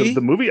like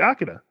the movie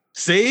Akira.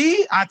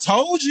 See, I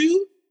told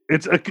you.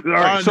 It's all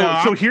right.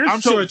 So here's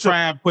I'm sure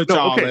Trav put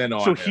y'all in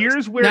on. So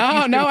here's where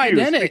I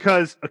didn't,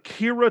 because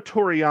Akira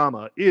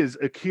Toriyama is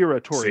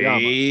Akira Toriyama,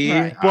 See?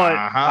 Right. but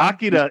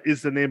Akira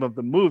is the name of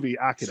the movie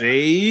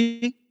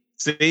Akira.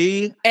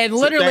 See, and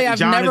literally, I've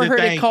never heard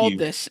it called you.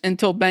 This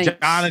until Banks.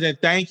 Jonathan,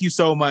 thank you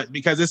so much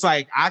because it's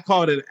like I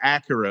called it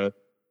Acura,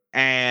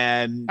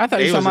 and I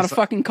thought he was talking about a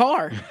fucking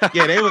car.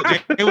 Yeah,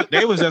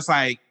 they was just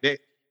like.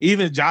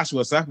 Even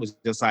Joshua Seth was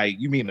just like,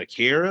 "You mean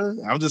Akira?"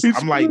 I'm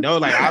like, no,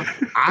 like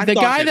I the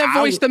guy that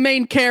voiced the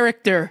main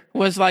character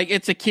was like,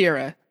 "It's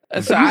Akira."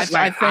 So I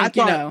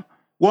think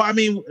Well, I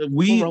mean,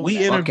 we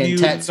interviewed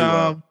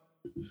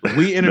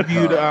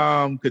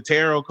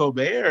Kotaro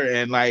Colbert,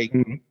 and like,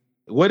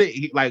 what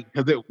it like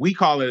because we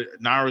call it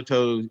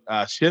Naruto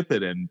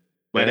Shippuden,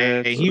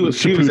 but he was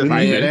just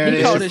like,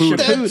 he called it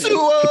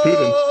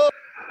Shippuden.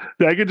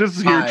 I could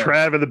just hear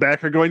Trav in the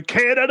background going,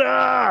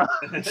 Canada!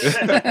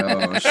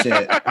 Oh,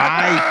 shit.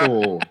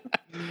 Cool.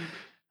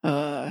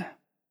 All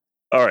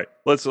right,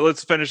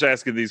 let's finish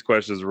asking these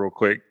questions real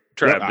quick.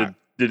 Trav,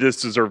 did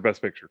this deserve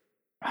Best Picture?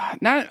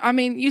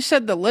 You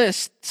said the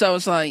list, so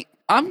it's like,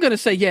 I'm going to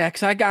say yeah,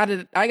 because I got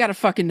to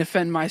fucking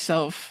defend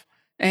myself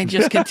and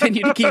just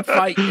continue to keep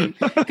fighting.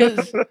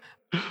 Because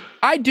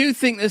I do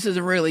think this is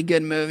a really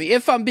good movie.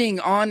 If I'm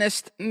being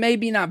honest,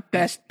 maybe not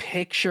Best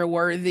Picture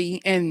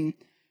worthy in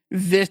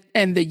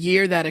the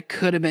year that it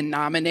could have been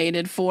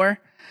nominated for,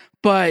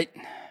 but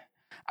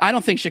I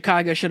don't think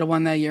Chicago should have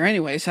won that year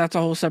anyway, so that's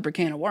a whole separate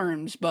can of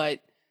worms.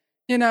 But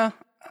I'm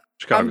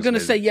gonna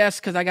say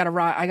yes because I gotta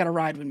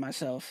ride with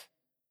myself.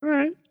 All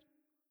right.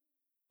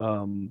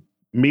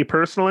 Me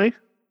personally,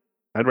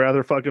 I'd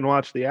rather fucking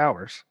watch The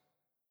Hours.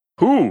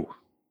 Who?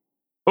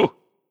 Oh,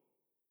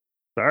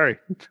 sorry.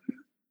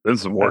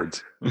 There's some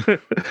words.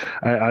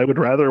 I would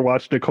rather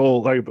watch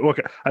Nicole.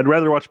 I'd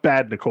rather watch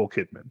bad Nicole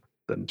Kidman.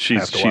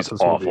 She's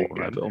awful in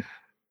that film.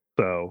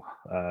 So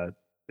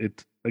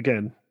it's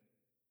again,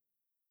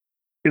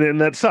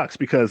 and that sucks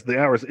because The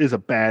Hours is a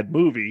bad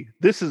movie.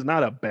 This is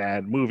not a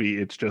bad movie.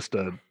 It's just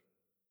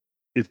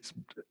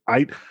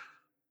I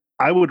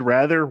would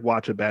rather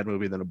watch a bad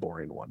movie than a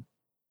boring one.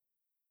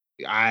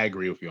 I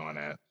agree with you on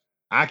that.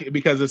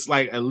 Because it's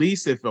like at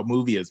least if a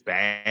movie is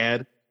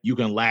bad, you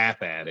can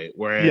laugh at it.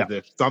 Whereas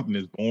if something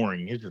is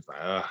boring, it's just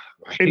like.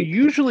 And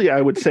usually I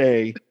would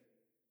say.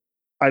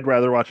 I'd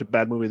rather watch a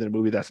bad movie than a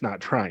movie that's not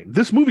trying.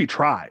 This movie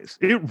tries.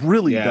 It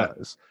really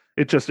does.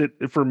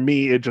 For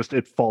me,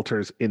 it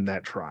falters in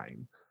that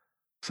trying.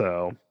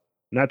 So,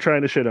 not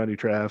trying to shit on you,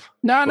 Trav.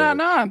 No.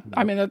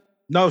 I mean,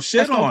 no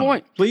shit on. No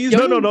point. Please.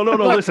 No.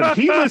 Listen,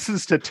 he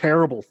listens to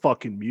terrible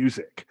fucking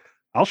music.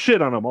 I'll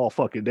shit on him all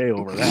fucking day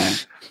over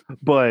that.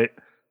 But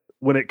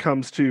when it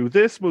comes to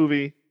this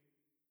movie,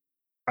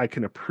 I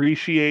can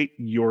appreciate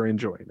your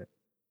enjoying it.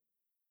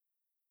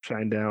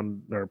 Shine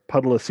Down or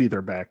Puddle of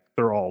Seether back.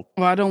 They're all.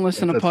 Well, I don't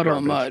listen to Puddle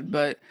of Mud,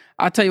 but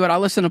I'll tell you what, I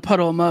listen to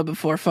Puddle of Mud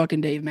before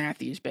fucking Dave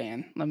Matthews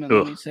Band. Let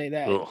me say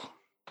that.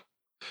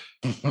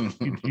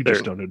 You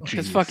just don't know.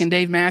 Because fucking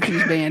Dave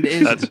Matthews Band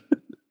is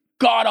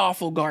god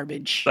awful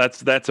garbage.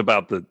 That's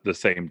about the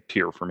same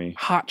tier for me.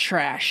 Hot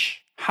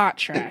trash.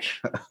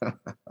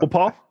 Well,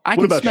 Paul, I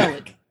can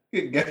smell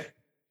it.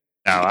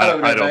 No,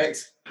 I don't.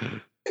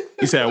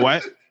 You said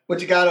what?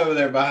 What you got over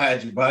there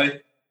behind you, buddy?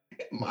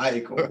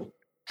 Michael.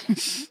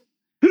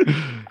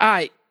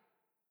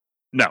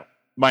 No,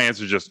 my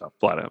answer is just no,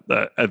 flat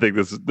out. I think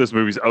this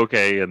movie's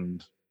okay,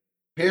 and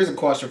Here's a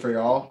question for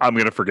y'all. I'm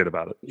gonna forget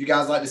about it. Would you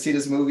guys like to see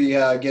this movie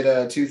get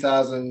a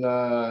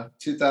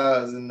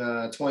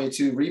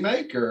 2022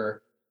 remake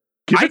or?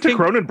 Give it to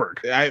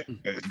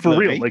Cronenberg. For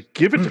real, like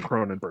give it to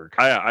Cronenberg.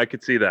 I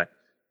could see that.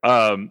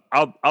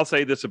 I'll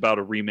say this about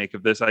a remake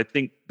of this. I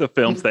think the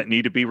films that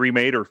need to be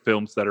remade are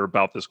films that are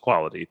about this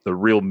quality. The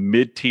real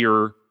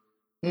mid-tier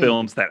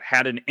films that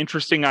had an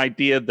interesting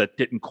idea that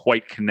didn't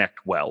quite connect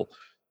well.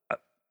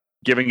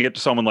 Giving it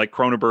to someone like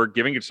Cronenberg,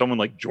 giving it to someone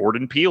like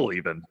Jordan Peele,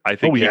 even. I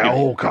think.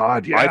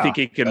 I think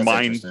he can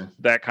mine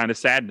that kind of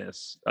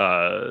sadness.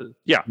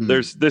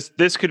 There's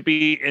this could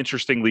be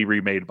interestingly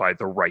remade by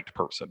the right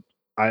person.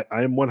 I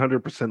am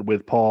 100%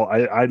 with Paul.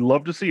 I'd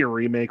love to see a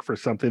remake for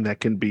something that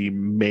can be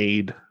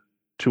made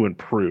to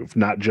improve,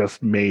 not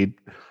just made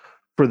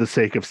for the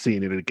sake of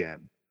seeing it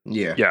again.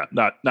 Yeah.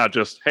 Not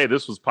just, hey,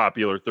 this was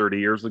popular 30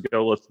 years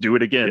ago. Let's do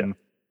it again. Yeah.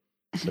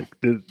 Like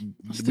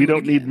we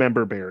don't need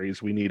member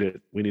berries. We need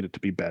it to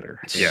be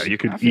better. Yeah, you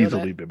could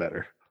easily be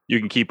better.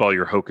 You can keep all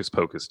your hocus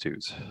pocus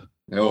twos.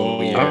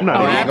 Oh yeah, I'm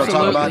not gonna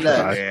talk about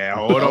that. Yeah,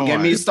 hold on. Get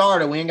me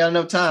started. We ain't got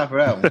enough time for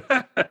that one.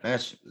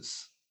 That's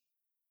just,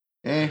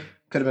 could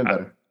have been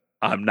better.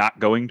 I'm not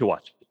going to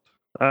watch it.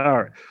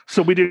 All right.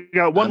 So we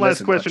got one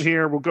last question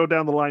here. We'll go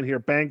down the line here.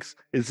 Banks,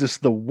 is this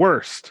the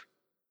worst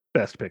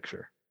Best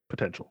Picture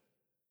potential?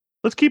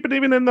 Let's keep it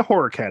even in the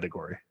horror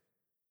category.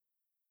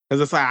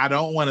 Because it's like I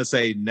don't want to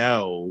say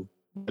no,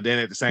 but then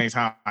at the same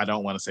time I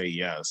don't want to say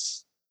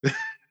yes.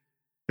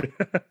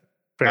 Fair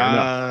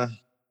enough.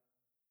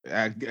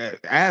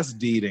 Ask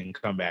Deed and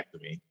come back to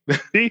me.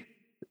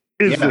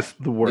 Is this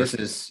the worst?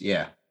 This is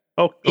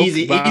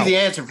easy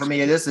answer for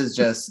me. This is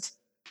just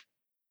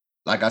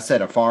like I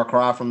said, a far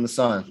cry from the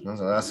sun.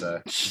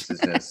 This is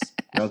just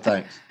no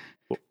thanks.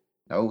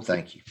 No,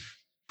 thank you.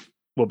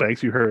 Well,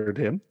 Banks, you heard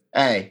him.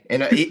 Hey,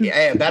 and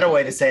a better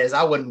way to say it is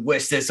I wouldn't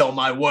wish this on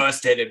my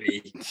worst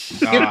enemy.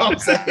 You know what I'm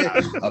saying?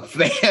 A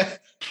fan.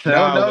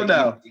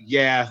 No.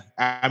 Yeah,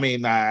 I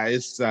mean,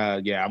 it's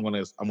I'm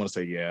gonna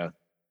say yeah.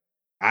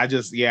 I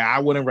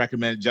wouldn't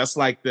recommend it. Just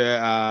like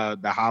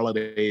the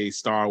holiday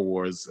Star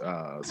Wars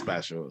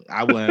special.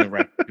 I wouldn't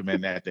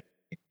recommend that.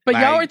 But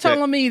y'all are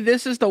telling me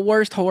this is the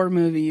worst horror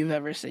movie you've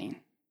ever seen.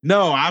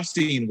 No, I've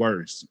seen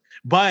worse.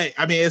 But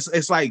I mean,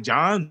 it's like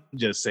John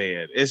just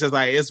said. It's just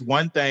like it's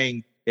one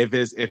thing if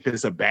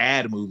it's a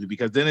bad movie,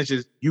 because then it's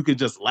just you could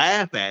just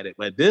laugh at it.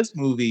 But this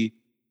movie,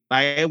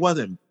 like it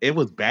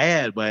was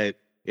bad, but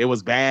it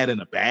was bad in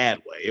a bad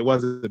way. It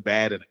wasn't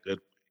bad in a good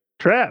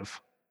way.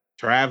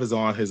 Trav is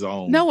on his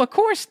own. No, of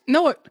course.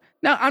 No,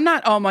 I'm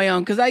not on my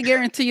own, because I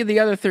guarantee you the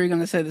other three are going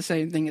to say the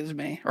same thing as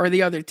me, or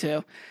the other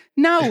two.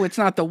 No, it's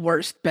not the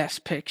worst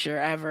Best Picture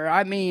ever.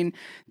 I mean,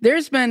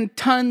 there's been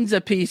tons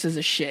of pieces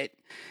of shit.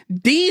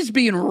 D's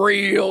being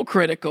real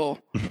critical,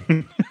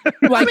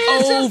 like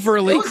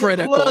overly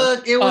critical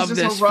of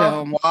this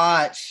film.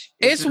 Watch.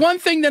 It's one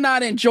thing to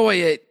not enjoy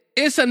it.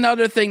 It's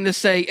another thing to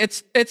say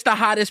it's the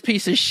hottest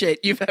piece of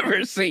shit you've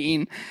ever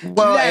seen.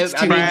 Well,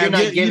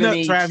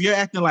 Trav, you're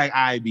acting like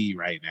IB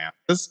right now.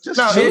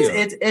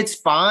 It's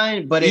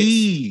fine, but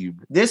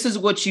this is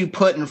what you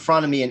put in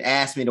front of me and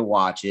asked me to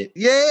watch it.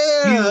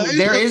 Yeah,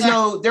 there is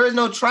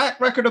no track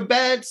record of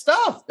bad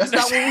stuff. That's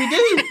not what we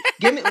do.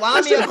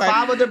 Line me up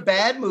 5 other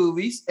bad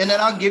movies, and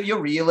then I'll give you a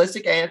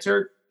realistic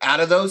answer out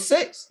of those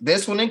 6.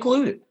 This one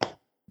included.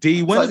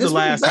 D, when's the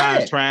last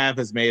time Trav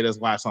has made us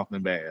watch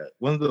something bad?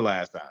 When's the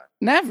last time?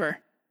 Never.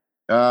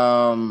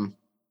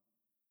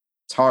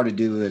 It's hard to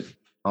do it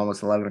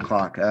almost 11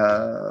 o'clock.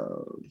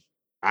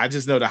 I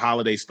just know the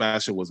holiday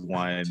special was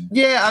one.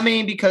 Yeah, I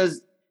mean,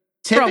 because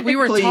typically, we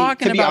were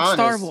talking about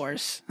Star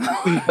Wars.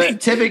 But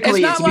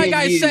typically, it's not like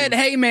I said,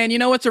 hey, man, you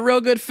know what's a real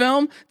good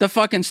film? The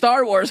fucking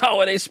Star Wars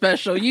holiday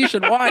special. You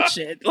should watch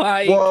it.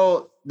 Like,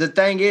 well, the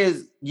thing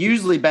is,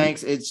 usually,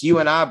 Banks, it's you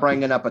and I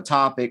bringing up a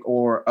topic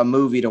or a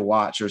movie to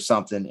watch or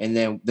something, and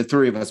then the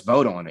 3 of us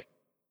vote on it.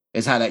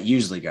 Is how that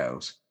usually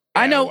goes.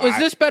 I know. Was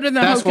this better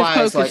than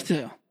Hocus Pocus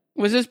 2?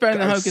 Was this better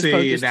than Hocus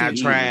Pocus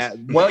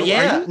 2? Well,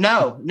 yeah.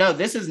 No,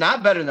 this is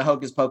not better than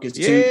Hocus Pocus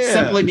 2,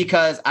 simply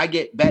because I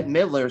get Bette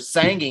Midler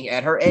singing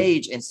at her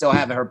age and still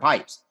having her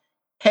pipes.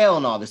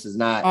 Hell no, this is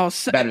not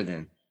better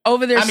than.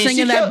 Over there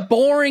singing that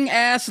boring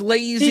ass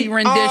lazy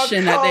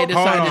rendition that they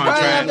decided to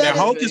do. Now,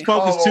 Hocus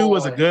Pocus 2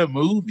 was a good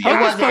movie.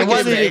 It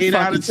wasn't 8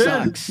 out of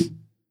 10. Sucks.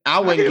 I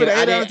wouldn't give it.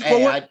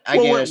 I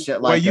get a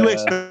shit like. Were you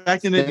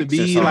expecting it to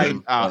be like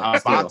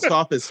a box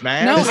office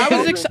smash? No,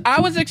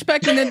 I was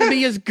expecting it to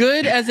be as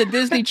good as a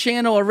Disney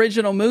Channel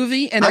original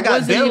movie, and I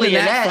got Billy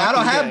in that. I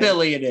don't have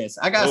Billy in this.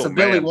 I got some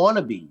Billy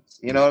wannabes.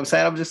 You know what I'm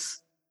saying? I'm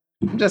just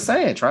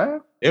saying,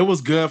 Trav. It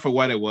was good for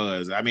what it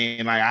was. I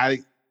mean,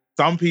 like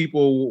some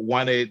people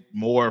wanted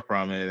more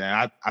from it, and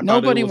I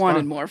nobody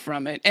wanted more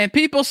from it. And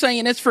people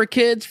saying it's for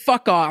kids,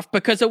 fuck off,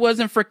 because it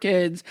wasn't for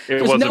kids.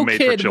 Because no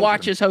kid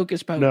watches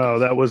Hocus Pocus. No,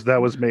 that was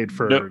made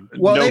for.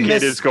 No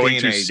kid is going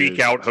to seek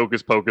out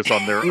Hocus Pocus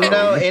on their own. You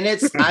know, and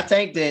I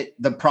think that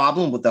the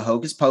problem with the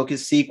Hocus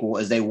Pocus sequel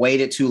is they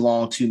waited too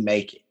long to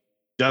make it.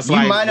 Just you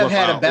like might have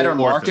had a better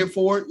Orphan. market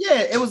for it.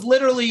 Yeah, it was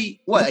literally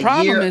what The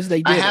problem a year, is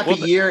they a did half a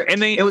year,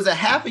 and it was a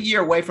half a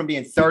year away from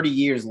being 30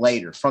 years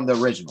later from the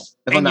original.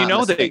 And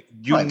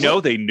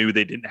they knew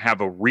they didn't have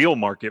a real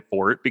market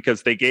for it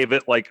because they gave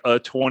it like a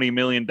 $20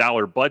 million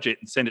budget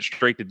and sent it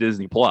straight to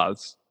Disney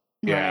Plus.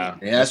 Yeah,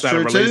 yeah, that's instead true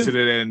of releasing too.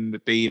 it in the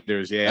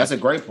theaters. Yeah, that's a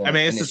great point. I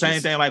mean, it's the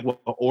same thing like with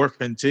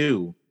Orphan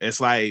 2. It's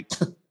like,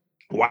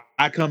 why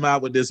come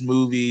out with this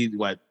movie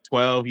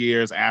 12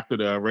 years after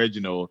the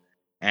original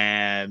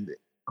and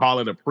call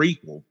it a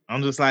prequel?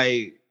 I'm just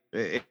like,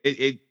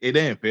 it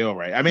didn't feel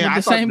right. I mean, with I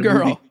the thought same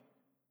girl.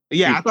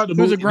 I thought the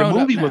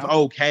movie was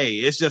okay.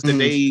 It's just that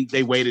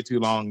they waited too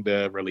long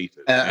to release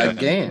it.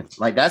 Again,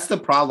 like that's the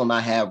problem I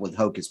have with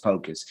Hocus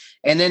Pocus.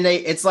 And then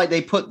it's like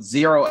they put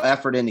zero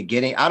effort into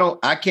getting.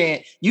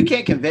 You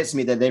can't convince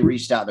me that they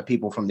reached out to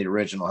people from the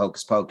original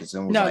Hocus Pocus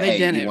and was like, they hey,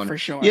 didn't for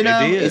sure. You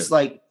know, it's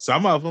like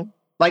some of them.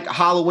 Like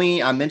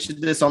Halloween, I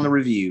mentioned this on the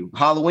review.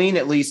 Halloween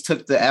at least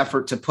took the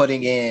effort to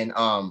putting in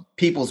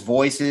people's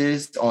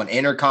voices on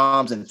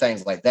intercoms and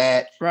things like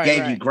that.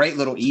 Gave you great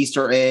little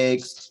Easter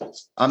eggs.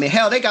 I mean,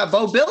 hell, they got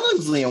Bo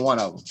Billingsley in one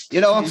of them. You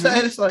know what I'm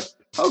saying? It's like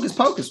Hocus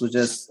Pocus was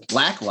just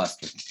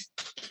lackluster.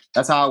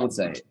 That's how I would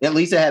say it. At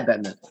least it had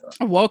better.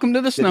 Welcome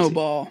to the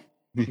snowball.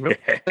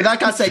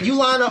 Like I said, you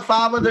line up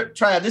 5 other.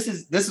 Trav, this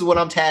is what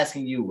I'm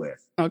tasking you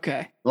with.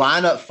 Okay.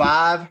 Line up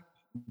 5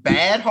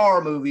 bad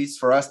horror movies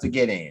for us to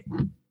get in.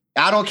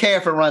 I don't care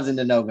if it runs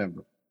into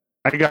November.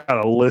 I got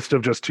a list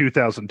of just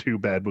 2002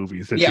 bad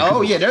movies. There's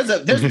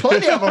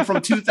plenty of them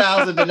from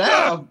 2000 to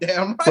now.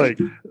 Damn right.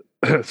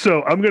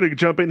 So I'm going to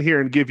jump in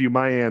here and give you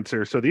my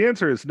answer. So the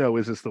answer is no.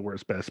 Is this the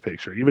worst Best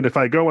Picture? Even if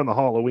I go on the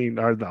horror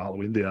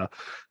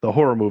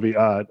movie,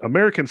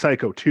 American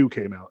Psycho 2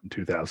 came out in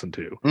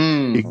 2002.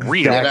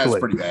 Exactly. Yeah, that's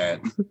pretty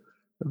bad.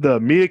 The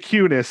Mila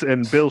Kunis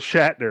and Bill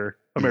Shatner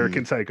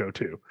American Psycho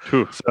 2.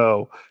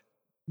 So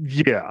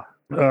yeah.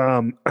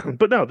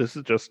 But no, this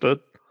is just a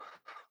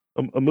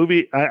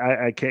movie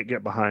I can't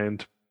get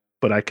behind,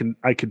 but I can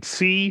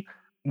see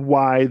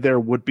why there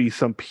would be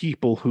some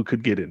people who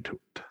could get into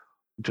it.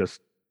 Just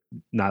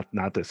not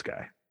this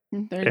guy.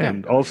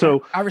 And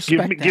also I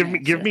respect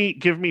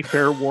give me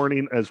fair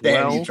warning as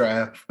well,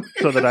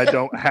 so that I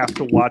don't have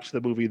to watch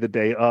the movie the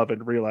day of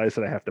and realize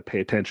that I have to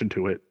pay attention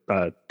to it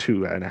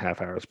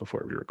 2.5 hours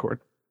before we record.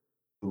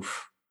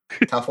 Oof.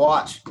 Tough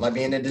watch, like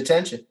being in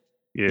detention.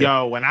 Yeah.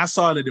 Yo, when I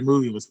saw that the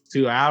movie was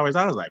 2 hours,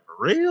 I was like, for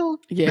real?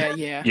 Yeah.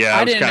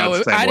 I didn't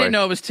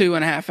know it was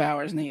 2.5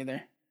 hours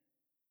neither.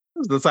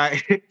 It was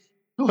like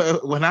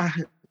when I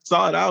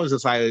saw it, I was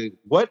just like,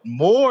 what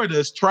more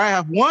does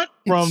Trav want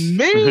from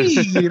me?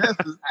 That's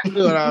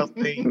exactly what I was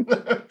thinking.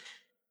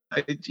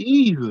 Like,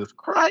 Jesus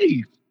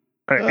Christ.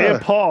 All right,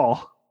 and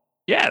Paul.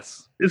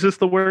 Yes. Is this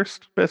the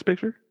worst Best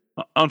Picture?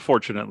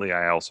 Unfortunately,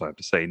 I also have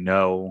to say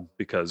no,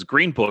 because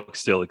Green Book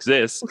still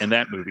exists, and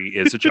that movie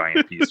is a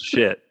giant piece of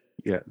shit.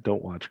 Yeah,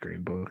 don't watch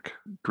Green Book.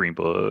 Green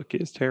Book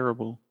is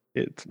terrible.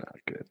 It's not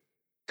good.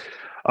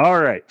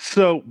 All right,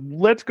 so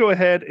let's go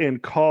ahead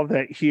and call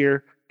that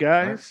here.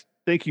 Guys,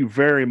 thank you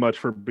very much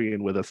for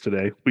being with us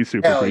today. We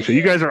super appreciate it.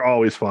 You guys are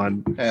always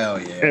fun.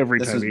 Hell yeah. Every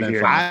time you're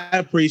here. I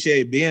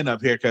appreciate being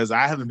up here because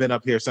I haven't been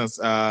up here since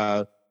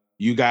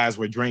you guys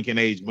were drinking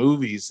age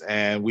movies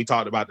and we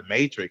talked about The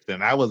Matrix,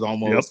 and that was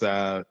almost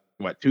 2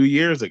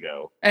 years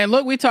ago. And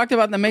look, we talked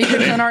about The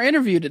Matrix in our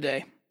interview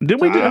today.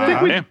 Did we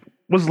do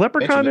was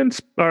Leprechaun in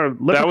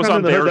that was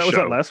on their show. That was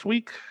that last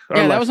week?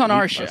 Yeah, that was on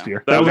our show.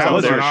 That was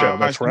on their show.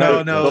 That's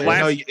right.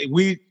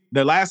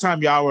 The last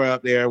time y'all were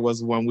up there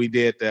was when we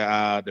did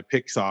the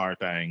Pixar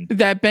thing.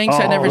 That Banks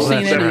had never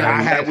seen any of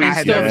them. We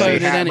still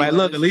voted anyway. But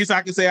look, at least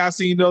I can say I've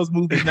seen those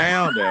movies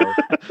now, though.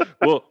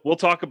 We'll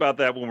talk about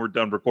that when we're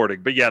done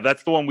recording. But yeah,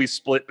 that's the one we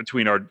split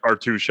between our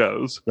 2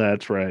 shows.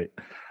 That's right.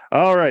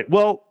 All right.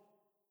 Well,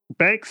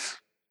 Banks,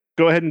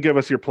 go ahead and give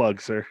us your plug,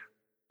 sir.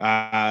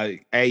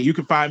 Hey, you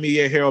can find me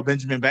at Harold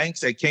Benjamin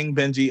Banks at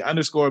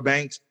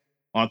KingBenji_Banks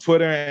on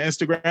Twitter and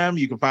Instagram.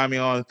 You can find me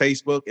on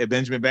Facebook at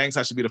Benjamin Banks.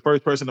 I should be the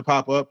first person to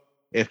pop up.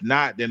 If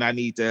not, then I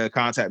need to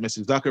contact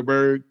Mr.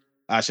 Zuckerberg.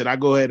 Should I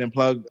go ahead and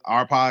plug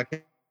our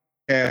podcast?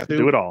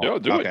 Do it all.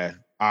 Do okay. it.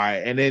 All right.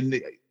 And then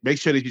make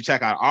sure that you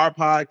check out our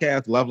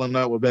podcast, Leveling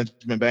Up with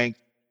Benjamin Banks.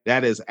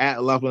 That is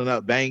at Leveling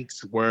Up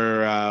Banks,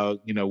 where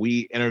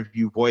we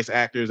interview voice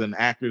actors and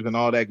actors and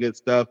all that good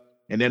stuff.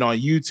 And then on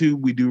YouTube,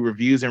 we do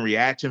reviews and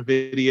reaction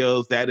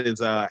videos. That is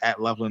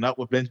at Leveling Up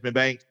with Benjamin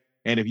Banks.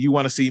 And if you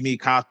want to see me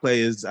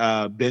cosplay as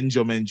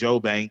Benjamin Joe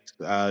Banks,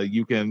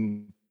 you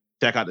can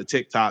check out the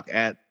TikTok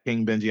at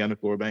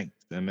KingBenji_Banks.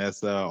 And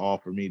that's all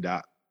for me,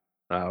 Doc.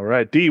 All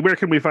right. D, where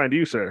can we find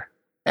you, sir?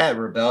 At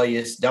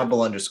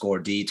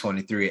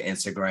rebellious_D23 at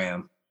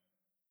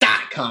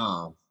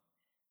Instagram.com.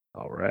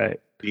 All right.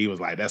 He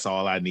was like, that's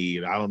all I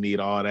need. I don't need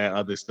all that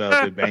other stuff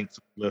that Banks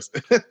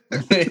listed.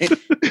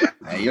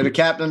 Hey, you're the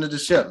captain of the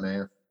ship,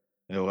 man.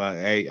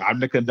 Hey, I'm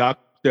the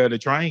conductor of the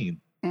train.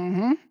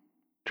 Mm-hmm.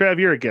 Trav,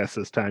 you're a guest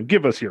this time.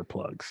 Give us your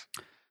plugs.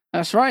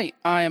 That's right.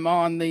 I am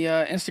on the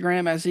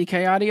Instagram at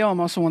ZK Audio. I'm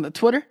also on the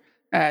Twitter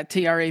at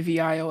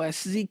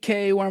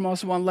TravioSZK, where I'm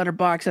also on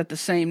Letterboxd at the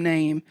same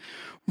name,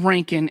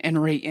 ranking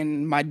and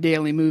rating my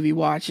daily movie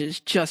watches,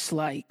 just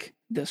like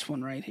this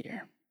one right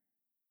here.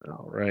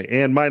 All right.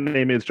 And my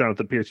name is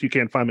Jonathan Pierce. You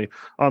can find me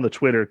on the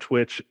Twitter,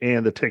 Twitch,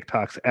 and the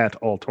TikToks at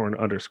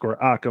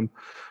 @Alltorn_Occam.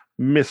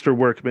 Mr.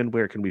 Workman,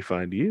 where can we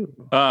find you?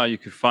 You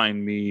can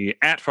find me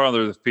at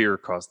Father of the Fear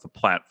across the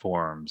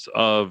platforms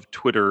of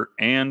Twitter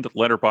and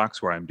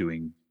Letterboxd, where I'm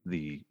doing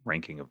the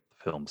ranking of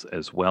films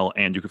as well.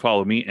 And you can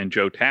follow me and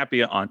Joe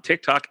Tapia on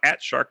TikTok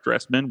at Shark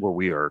Dress Men, where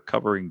we are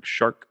covering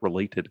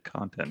shark-related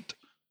content.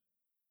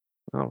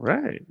 All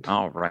right.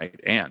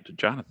 And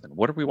Jonathan,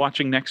 what are we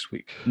watching next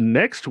week?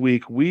 Next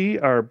week, we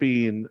are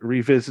being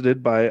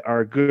revisited by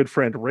our good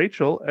friend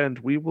Rachel, and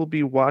we will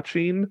be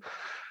watching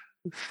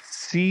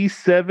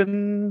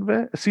C7N?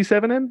 Is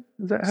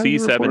that how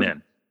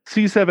C7N.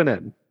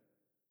 C7N.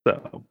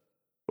 So,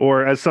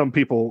 or as some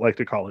people like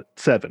to call it,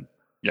 7.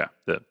 Yeah,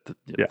 the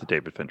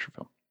David Fincher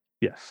film.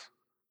 Yes.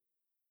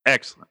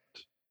 Excellent.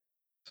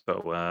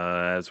 So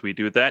as we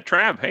do that,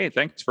 Trav, hey,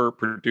 thanks for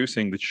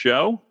producing the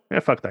show. Yeah,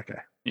 fuck that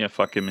guy. Yeah,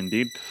 fuck him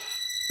indeed.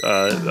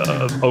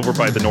 Over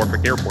by the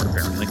Norfolk Airport,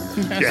 apparently.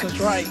 Yes, that's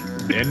right.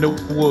 In the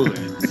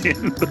woods.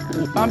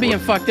 I'm being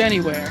fucked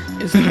anywhere.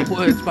 It's in the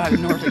woods by the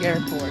Norfolk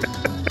Airport.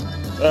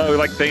 We'd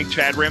like to thank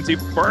Chad Ramsey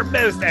for our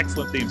most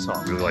excellent theme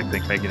song. We'd like to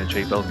thank Megan and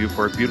Jay Bellevue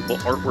for our beautiful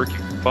artwork. You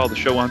can follow the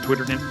show on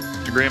Twitter and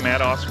Instagram at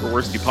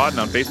OscarWorstyPod, and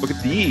on Facebook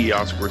at the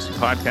Oscar Worsty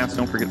Podcast.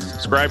 Don't forget to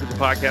subscribe to the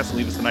podcast and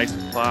leave us a nice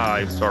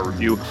 5-star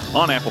review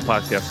on Apple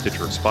Podcasts,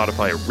 Stitcher, or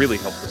Spotify. It really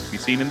helps us be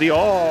seen in the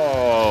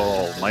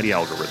almighty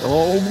algorithm.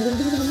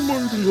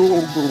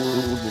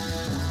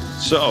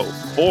 So,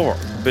 for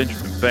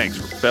Benjamin Banks,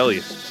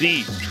 Rebellious,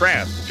 Steve,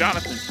 Trav,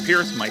 Jonathan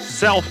Pierce,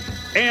 myself,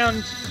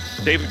 and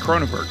David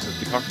Cronenberg, since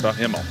we talked about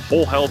him a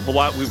whole hell of a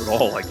lot, we would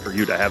all like for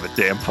you to have a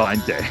damn fine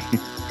day.